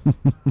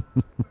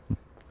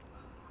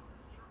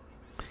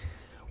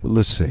 Well,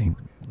 let's see.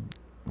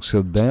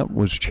 So that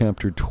was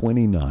chapter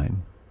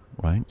 29,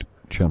 right?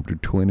 Chapter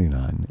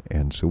 29.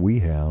 And so we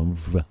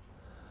have,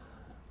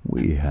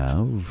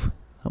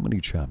 how many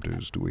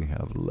chapters do we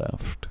have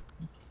left?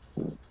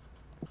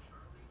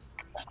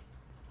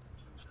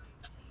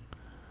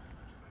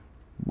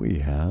 We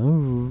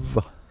have...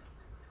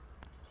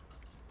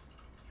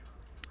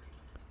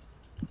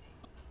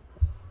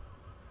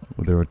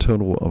 Well, there are a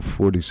total of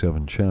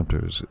 47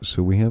 chapters,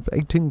 so we have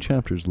 18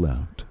 chapters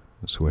left.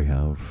 So we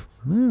have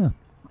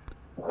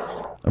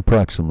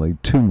approximately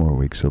 2 more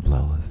weeks of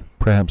Lilith,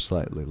 perhaps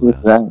slightly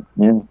less,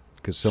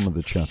 because some of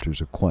the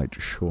chapters are quite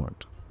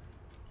short.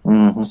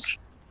 Mm-hmm.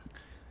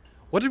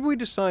 What did we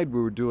decide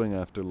we were doing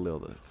after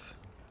Lilith?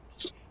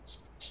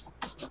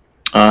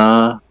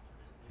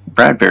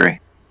 Bradbury.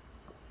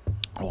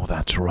 Oh,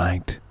 that's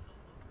right.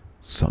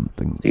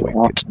 Something The wicked.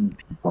 awesome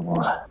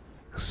people.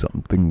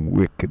 Something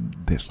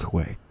wicked this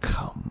way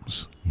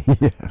comes.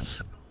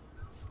 Yes.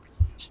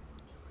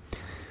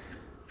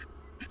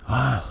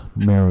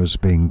 Mara's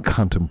being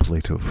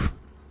contemplative.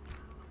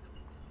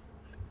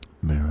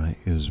 Mara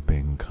is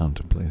being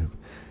contemplative.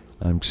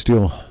 I'm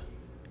still...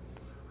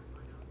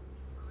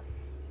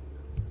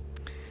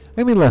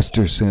 Amy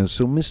Lester says,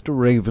 so Mr.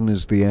 Raven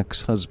is the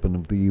ex-husband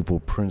of the evil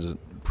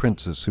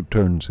princess who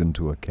turns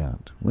into a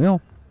cat.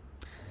 Well,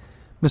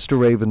 Mr.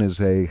 Raven is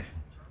a...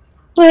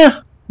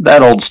 Yeah,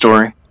 that old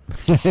story.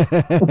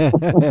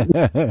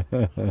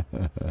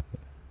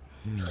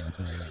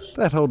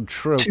 That old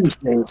trope.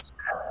 Tuesdays.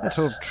 That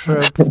old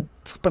trope.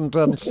 It's been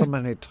done so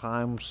many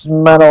times.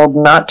 That old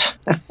nut.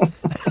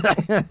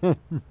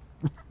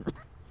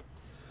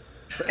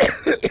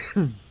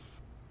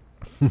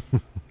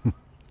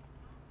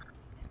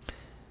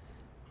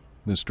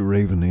 Mr.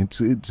 Raven, it's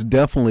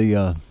definitely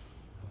a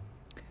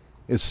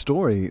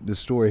story. The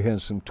story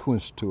has some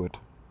twist to it.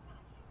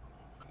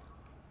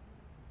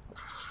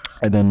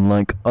 And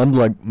unlike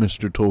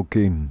Mr.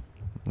 Tolkien,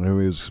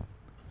 there is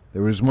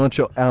much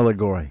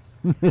allegory.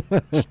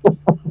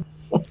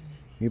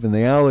 Even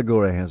the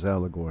allegory has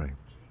allegory.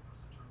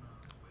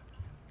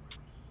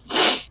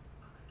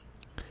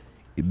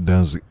 It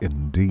does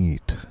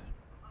indeed.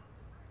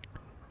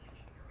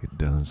 It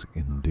does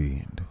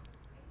indeed.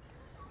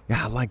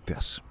 Yeah, I like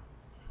this.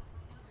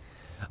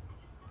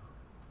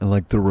 I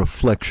like the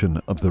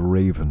reflection of the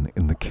raven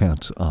in the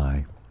cat's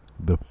eye.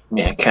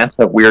 Yeah, cats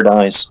have weird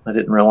eyes. I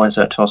didn't realize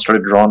that until I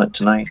started drawing it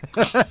tonight.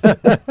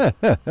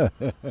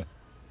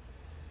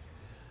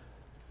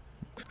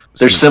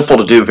 They're simple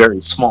to do,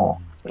 very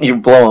small. You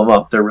blow them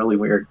up, they're really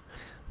weird.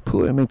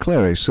 Pooey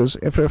Clary says,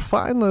 if you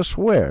find this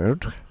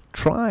weird,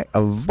 try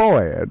a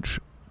voyage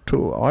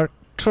to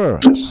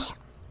Arcturus.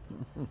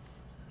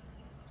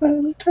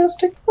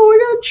 Fantastic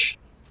voyage.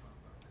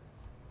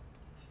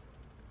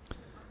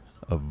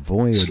 A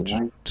voyage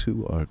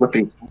to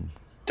Arcturus.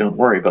 Don't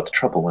worry about the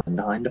trouble in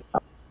 9 to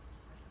 5.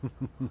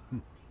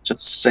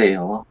 Just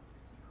sail.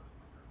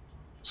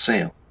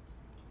 Sail.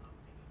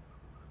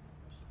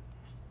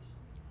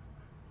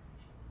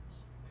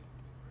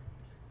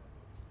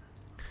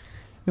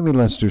 Amy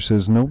Lester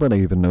says, nobody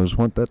even knows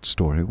what that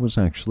story was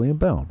actually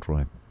about,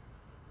 right?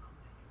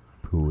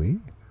 Pooey,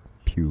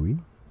 Pewey,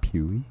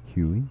 Pewey,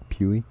 Huey,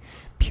 Pewey.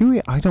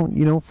 Pewey, I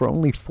don't, for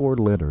only 4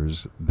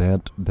 letters,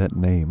 that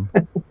name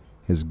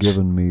has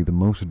given me the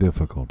most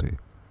difficulty.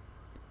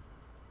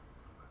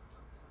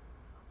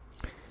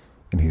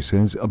 And he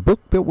says, a book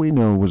that we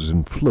know was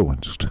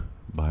influenced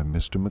by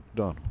Mr.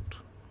 Macdonald.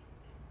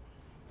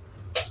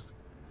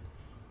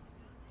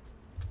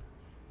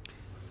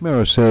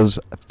 Mara says,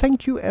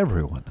 thank you,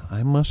 everyone.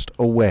 I must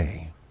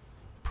away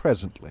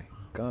presently.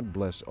 God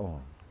bless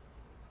all.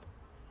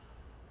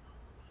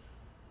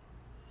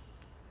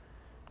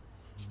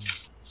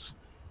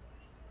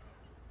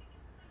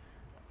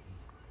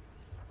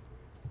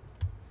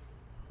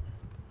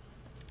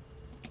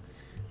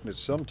 At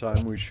some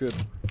time we should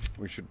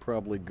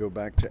probably go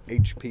back to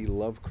H.P.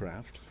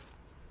 Lovecraft.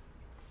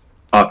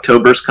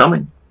 October's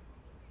coming.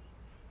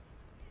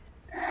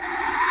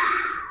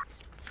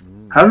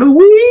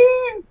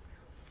 Halloween.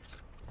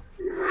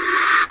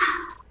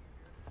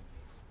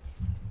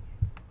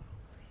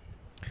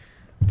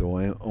 Though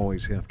I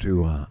always have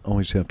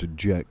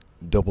to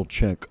double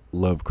check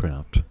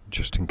Lovecraft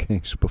just in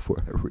case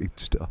before I read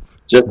stuff.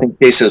 Just in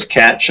case his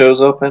cat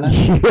shows up in it.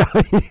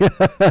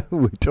 Yeah.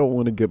 We don't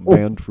want to get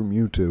banned from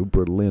YouTube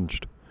or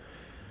lynched.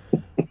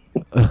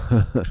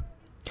 The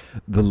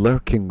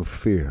Lurking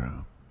Fear.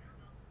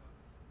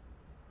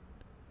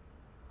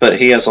 But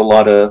he has a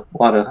lot of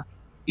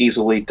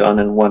easily done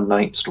in one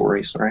night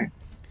stories, right?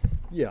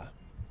 Yeah.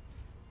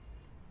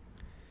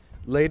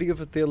 Lady of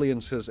Athelian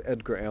says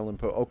Edgar Allan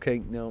Poe.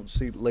 Okay, now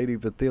see, Lady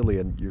of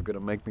Athelian, you're going to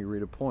make me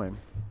read a poem.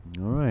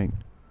 All right.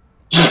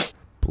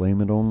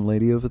 Blame it on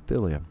Lady of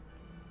Athelian.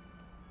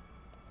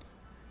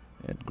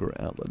 Edgar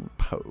Allan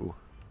Poe.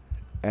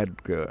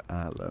 Edgar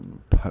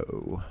Allan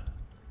Poe.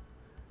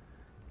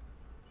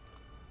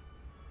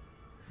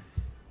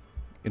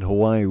 In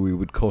Hawaii, we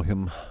would call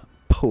him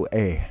Poe.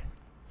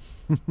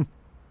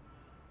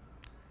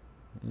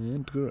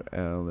 Edgar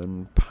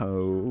Allan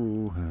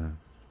Poe.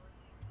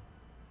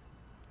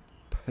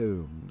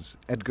 Poems.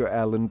 Edgar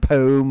Allan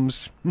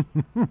Poems.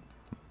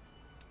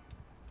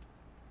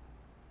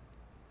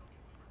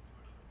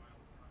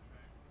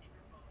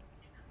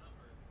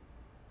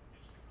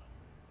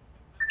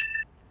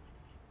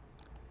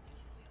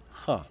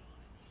 Huh.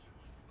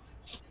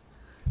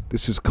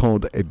 This is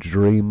called A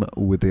Dream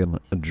Within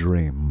a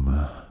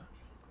Dream.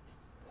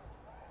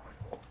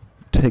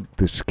 Take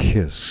this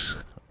kiss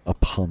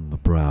upon the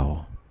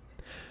brow,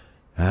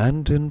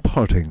 and in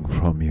parting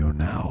from you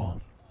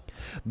now,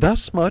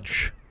 thus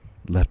much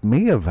let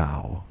me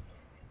avow,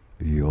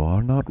 you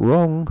are not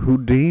wrong who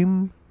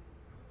deem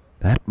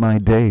that my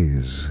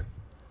days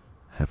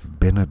have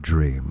been a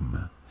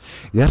dream.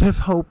 Yet if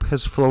hope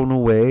has flown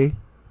away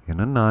in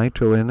a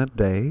night or in a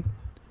day,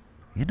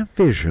 in a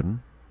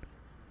vision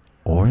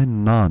or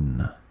in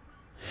none,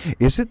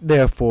 is it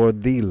therefore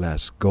the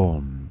less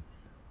gone?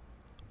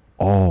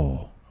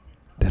 All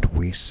that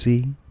we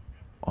see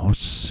or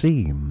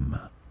seem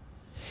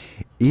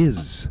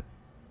is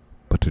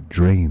but a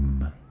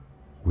dream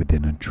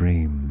within a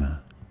dream.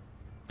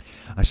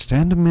 I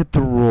stand amid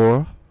the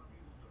roar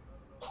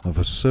of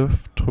a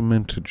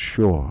surf-tormented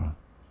shore,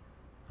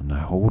 and I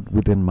hold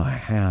within my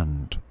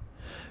hand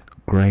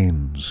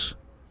grains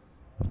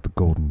of the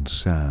golden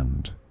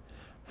sand.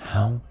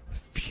 How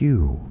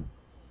few,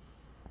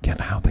 yet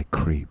how they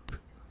creep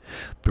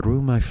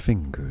through my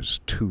fingers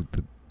to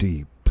the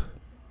deep,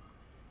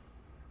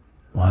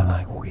 while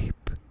I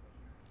weep,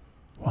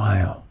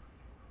 while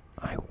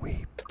I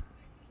weep.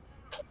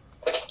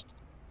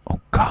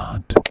 Oh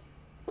God,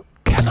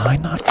 can I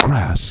not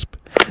grasp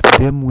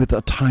them with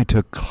a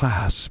tighter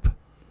clasp?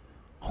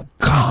 Oh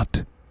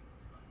God,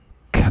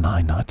 can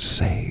I not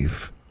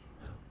save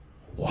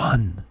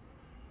one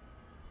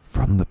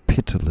from the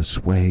pitiless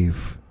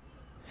wave?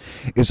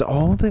 Is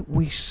all that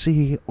we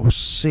see or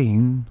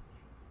seem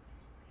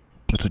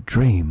but a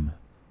dream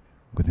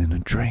within a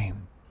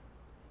dream?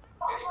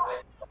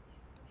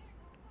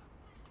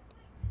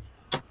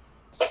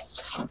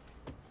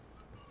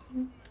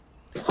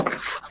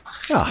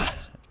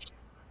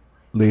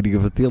 Lady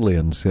of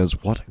Athelian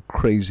says, what a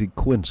crazy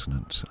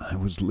coincidence. I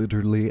was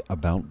literally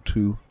about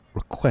to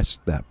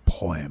request that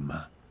poem.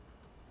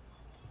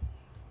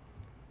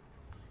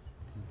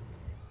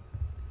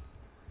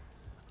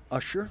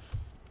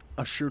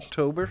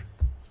 Usher-tober.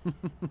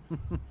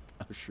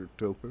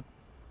 Usher-tober.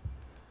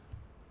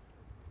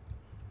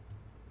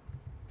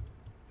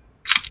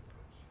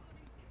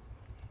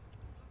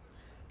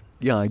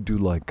 Yeah, I do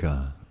like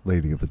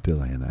Lady of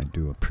Athelion. I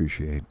do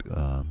appreciate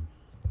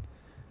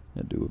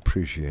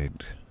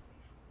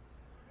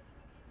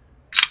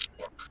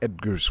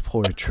Edgar's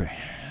poetry.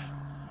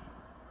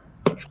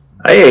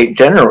 I ate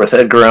dinner with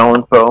Edgar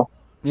Allan Poe.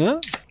 Yeah?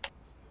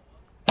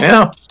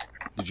 Yeah.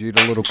 Did you eat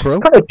a little crow?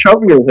 He's kind of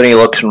chubbier than he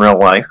looks in real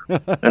life.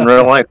 In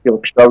real life, he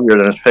looks chubbier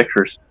than his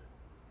pictures.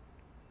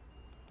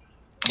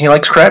 He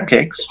likes crab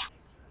cakes.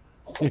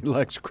 He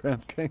likes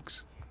crab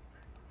cakes?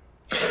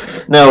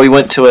 No, we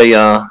went to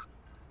a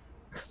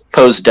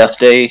Poe's Death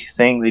Day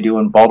thing they do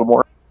in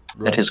Baltimore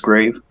at his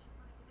grave.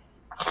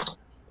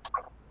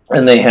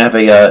 And they have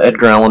a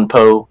Edgar Allan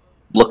Poe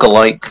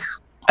look-alike,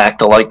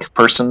 act-alike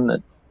person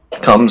that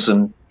comes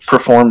and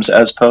performs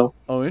as Poe.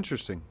 Oh,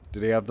 interesting.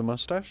 Did he have the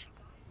mustache?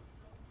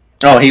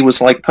 Oh, he was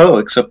like Poe,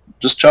 except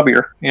just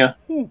chubbier. Yeah.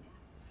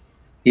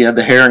 He had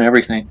the hair and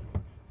everything.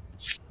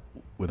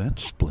 Well,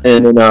 that's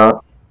splendid. And then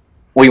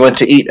we went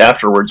to eat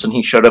afterwards, and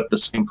he showed up at the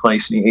same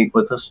place, and he ate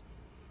with us.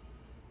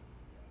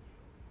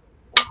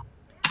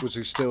 Was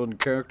he still in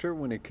character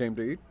when he came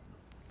to eat?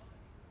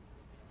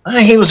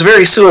 He was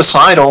very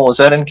suicidal. Was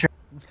that in character?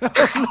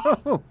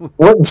 Oh, no.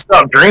 Wouldn't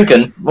stop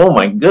drinking. Oh,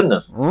 my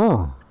goodness.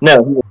 Oh.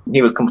 No,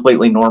 he was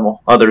completely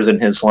normal, other than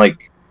his,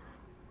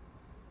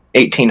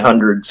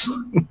 1800s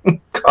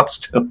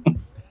costume.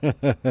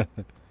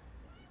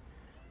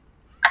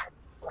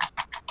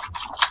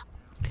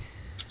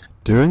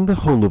 During the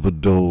whole of a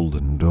dull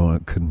and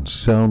dark and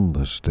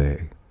soundless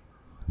day,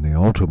 in the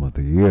autumn of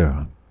the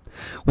year,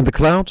 when the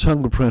clouds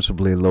hung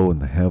oppressively low in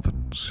the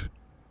heavens,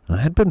 I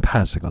had been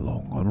passing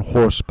along on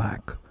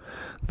horseback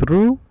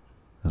through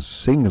a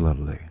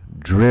singularly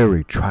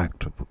dreary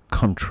tract of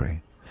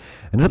country,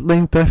 and at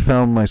length I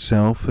found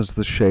myself, as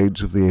the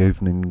shades of the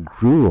evening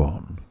grew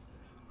on,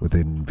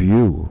 within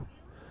view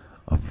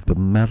of the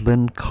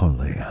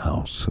melancholy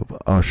house of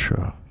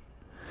Usher.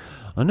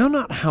 I know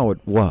not how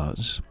it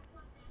was,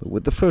 but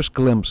with the first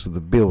glimpse of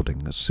the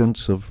building, a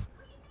sense of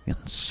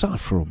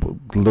insufferable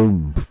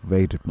gloom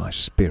pervaded my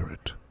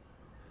spirit.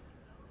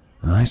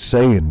 I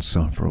say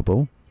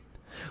insufferable,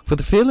 for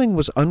the feeling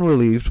was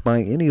unrelieved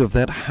by any of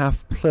that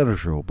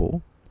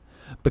half-pleasurable,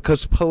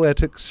 because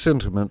poetic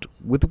sentiment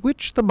with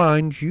which the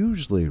mind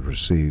usually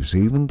receives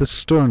even the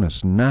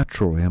sternest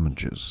natural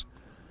images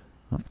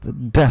of the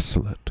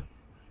desolate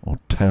or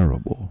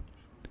terrible.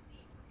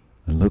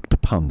 I looked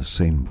upon the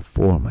scene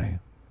before me,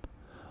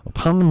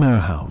 upon the mere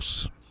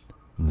house,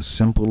 and the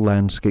simple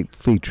landscape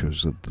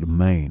features of the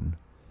domain,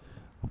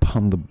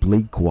 upon the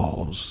bleak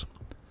walls,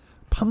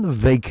 upon the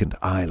vacant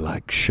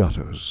eye-like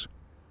shutters,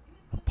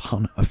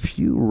 upon a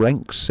few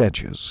rank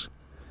sedges,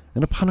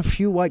 and upon a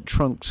few white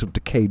trunks of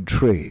decayed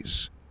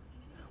trees,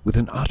 with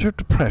an utter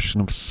depression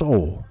of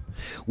soul,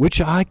 which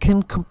I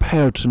can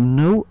compare to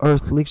no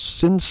earthly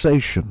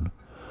sensation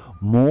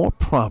more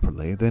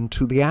properly than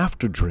to the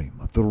after-dream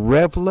of the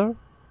reveller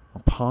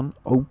upon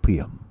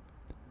opium,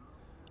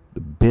 the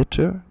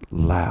bitter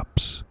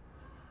lapse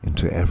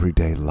into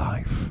everyday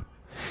life,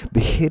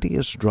 the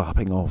hideous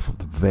dropping off of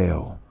the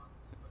veil.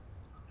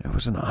 There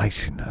was an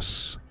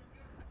iciness,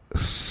 a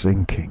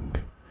sinking,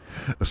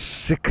 a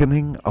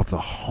sickening of the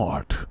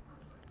heart,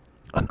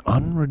 an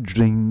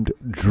unredeemed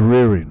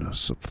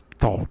dreariness of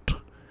thought,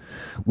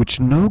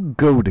 which no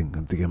goading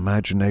of the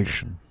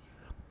imagination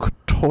could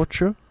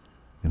torture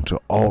into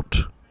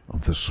aught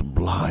of the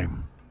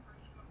sublime.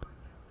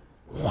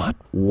 What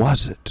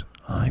was it,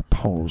 I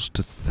paused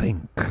to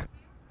think?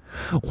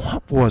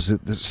 What was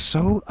it that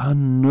so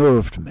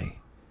unnerved me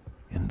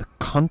in the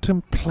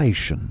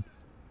contemplation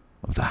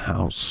of the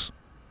house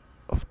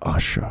of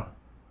Usher?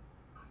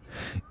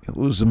 It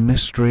was a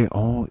mystery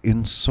all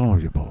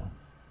insoluble,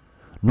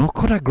 nor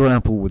could I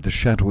grapple with the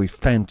shadowy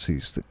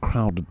fancies that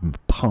crowded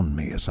upon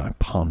me as I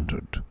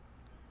pondered.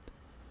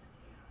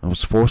 I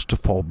was forced to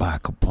fall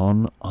back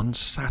upon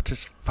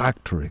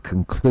unsatisfactory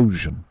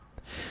conclusion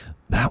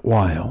that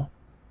while,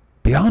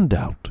 beyond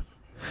doubt,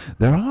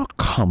 there are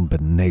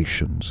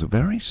combinations of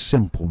very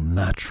simple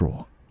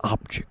natural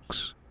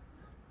objects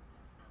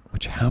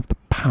which have the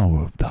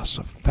power of thus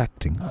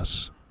affecting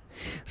us,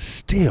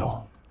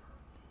 still,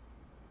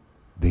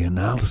 the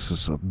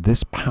analysis of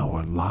this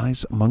power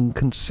lies among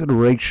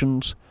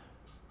considerations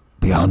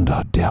beyond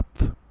our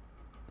depth.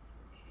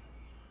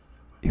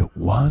 It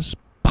was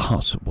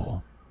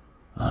possible,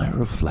 I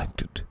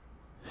reflected,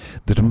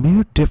 that a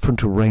mere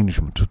different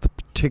arrangement of the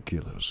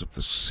particulars of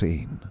the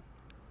scene,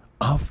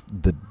 of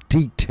the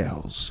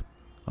details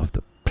of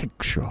the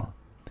picture,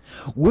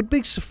 would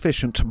be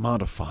sufficient to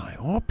modify,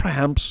 or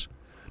perhaps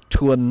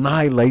to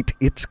annihilate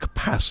its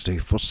capacity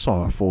for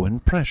sorrowful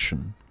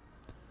impression.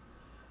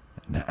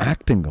 And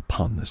acting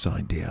upon this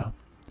idea,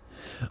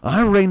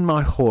 I reined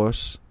my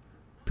horse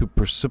to the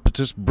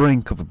precipitous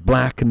brink of a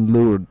black and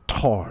lurid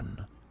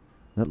tarn,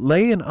 that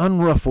lay in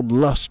unruffled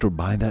luster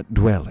by that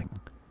dwelling,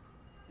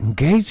 and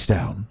gazed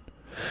down,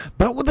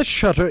 but with a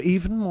shudder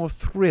even more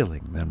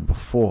thrilling than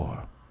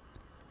before,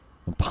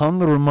 upon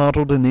the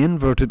remodelled and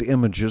inverted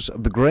images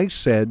of the grey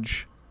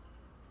sedge,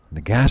 and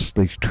the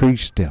ghastly tree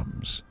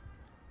stems,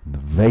 and the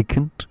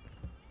vacant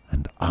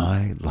and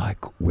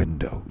eye-like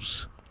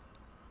windows.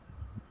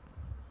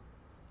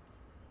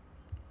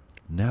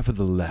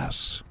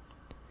 Nevertheless,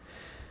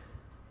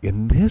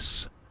 in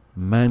this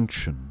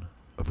mansion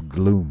of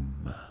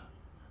gloom,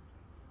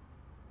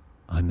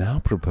 I now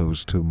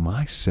propose to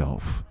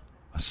myself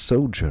a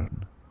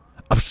sojourn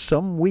of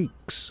some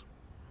weeks.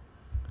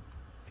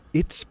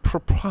 Its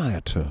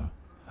proprietor,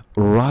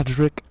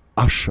 Roderick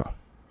Usher,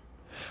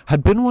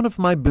 had been one of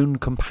my boon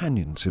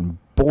companions in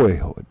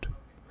boyhood,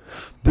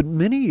 but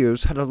many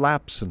years had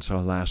elapsed since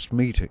our last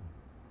meeting.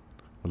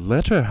 A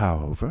letter,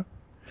 however,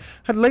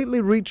 had lately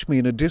reached me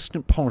in a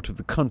distant part of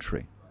the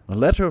country, a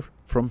letter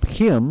from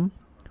him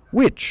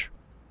which,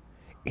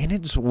 in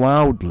its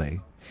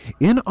wildly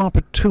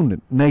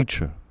inopportune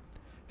nature,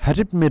 had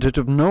admitted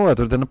of no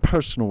other than a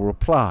personal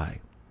reply.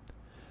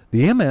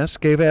 The MS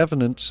gave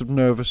evidence of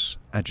nervous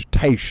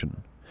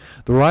agitation.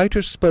 The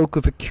writer spoke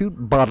of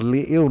acute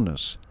bodily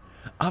illness,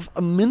 of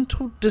a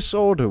mental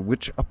disorder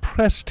which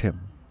oppressed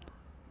him,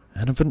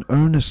 and of an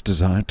earnest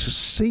desire to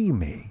see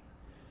me,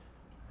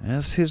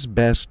 as his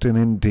best and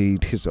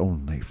indeed his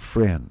only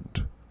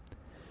friend,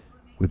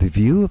 with a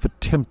view of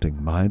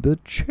attempting by the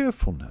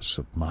cheerfulness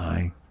of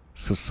my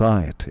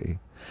society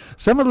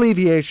some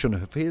alleviation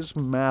of his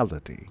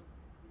malady.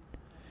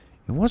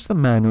 It was the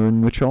manner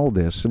in which all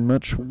this and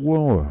much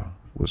more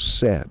was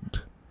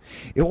said.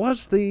 It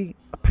was the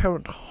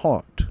apparent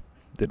heart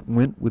that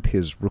went with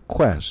his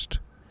request,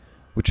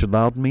 which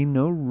allowed me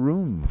no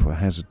room for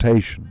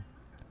hesitation,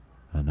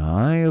 and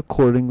I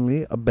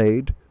accordingly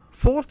obeyed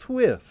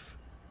forthwith,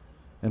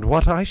 and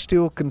what I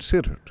still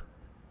considered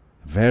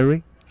a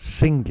very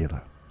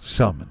singular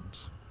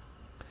summons.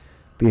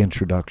 The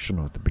introduction,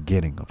 or the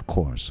beginning, of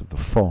course, of the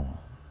fall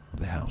of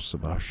the House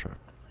of Usher.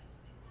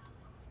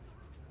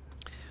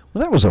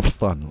 Well, that was a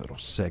fun little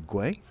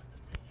segue.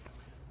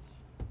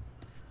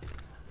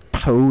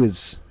 Poe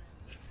is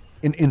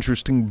an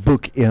interesting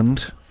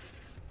bookend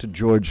to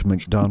George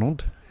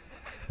Macdonald.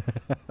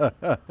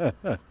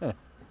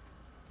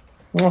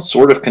 Well,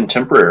 sort of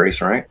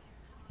contemporaries, right?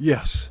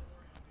 Yes.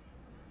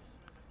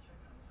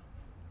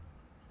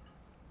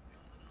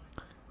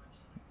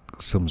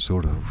 Some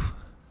sort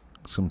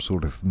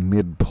of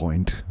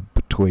midpoint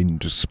between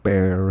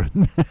despair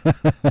and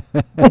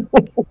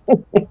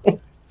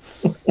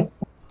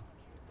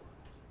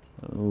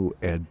oh,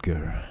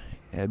 Edgar.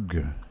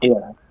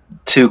 Yeah.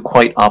 Two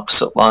quite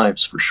opposite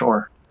lives, for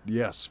sure.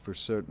 Yes, for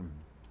certain.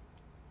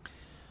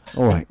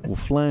 All right. Well,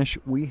 Flash,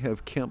 we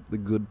have kept the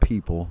good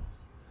people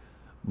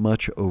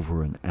much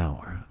over an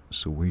hour,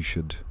 so we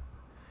should.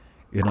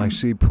 And I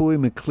see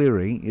Pooey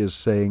McCleary is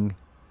saying,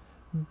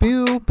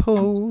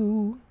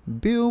 Bilbo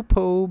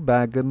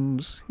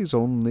Baggins, he's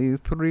only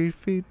 3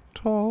 feet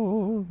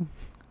tall.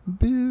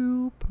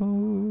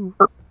 Bilbo.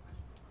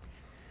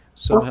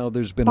 Somehow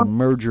there's been a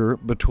merger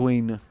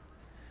between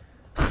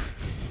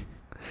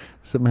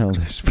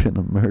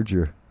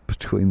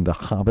The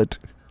Hobbit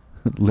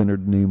and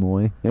Leonard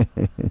Nimoy.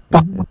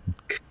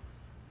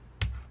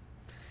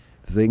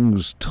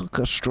 Things took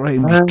a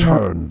strange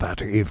turn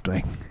that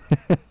evening.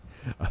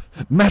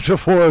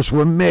 Metaphors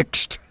were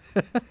mixed.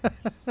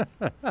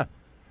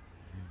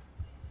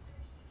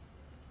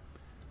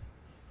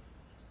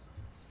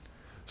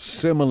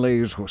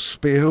 Similes were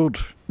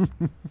spilled.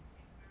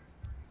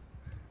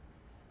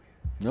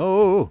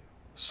 Oh,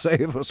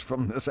 save us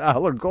from this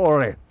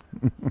allegory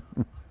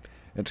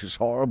and his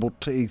horrible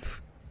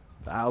teeth.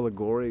 The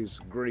allegory's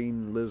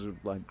green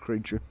lizard-like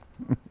creature.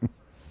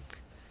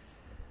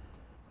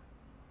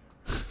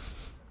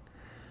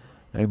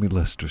 Amy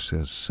Lester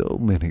says so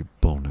many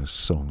bonus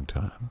song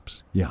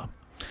times. Yeah,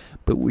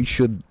 but we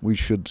should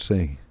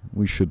say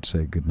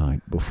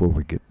goodnight before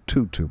we get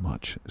too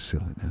much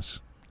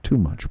silliness. Too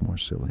much more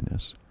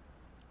silliness.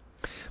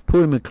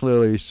 Pooey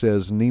McCleary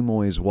says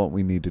Nimoy is what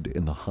we needed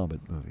in the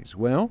Hobbit movies.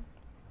 Well,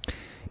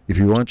 if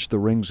you watch The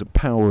Rings of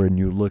Power and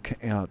you look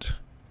at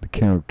the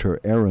character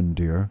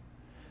Arondir,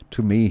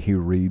 to me he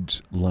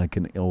reads like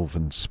an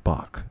elven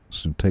Spock.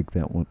 So take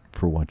that one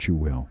for what you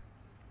will.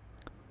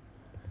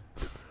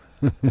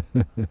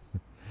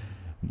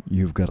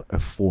 You've got a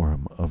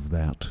form of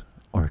that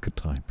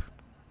archetype.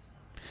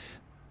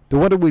 So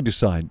what did we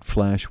decide,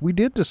 Flash? We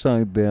did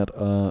decide that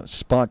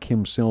Spock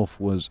himself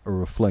was a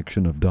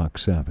reflection of Doc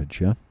Savage,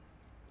 yeah?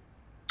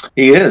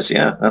 He is,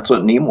 yeah. That's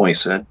what Nimoy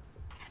said.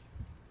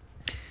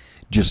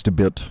 Just a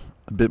bit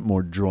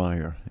more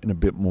drier and a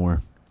bit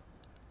more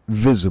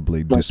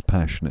visibly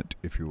dispassionate,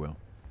 if you will.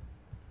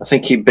 I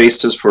think he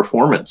based his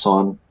performance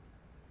on,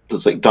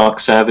 it's like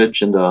Doc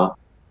Savage and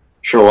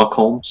Sherlock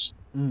Holmes.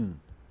 Mm.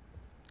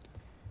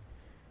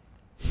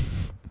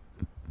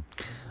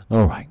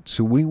 All right,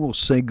 so we will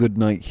say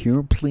goodnight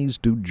here. Please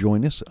do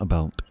join us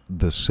about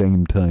the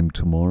same time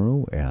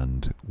tomorrow,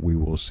 and we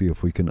will see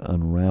if we can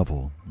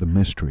unravel the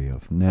mystery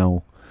of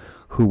now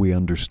who we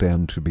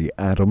understand to be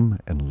Adam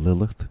and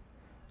Lilith,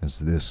 as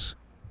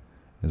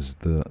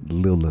the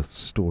Lilith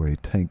story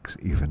takes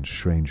even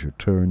stranger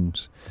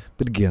turns.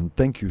 But again,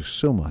 thank you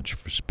so much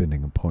for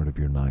spending a part of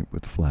your night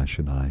with Flash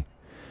and I.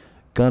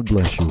 God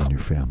bless you and your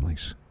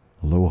families.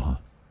 Aloha.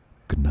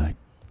 Good night.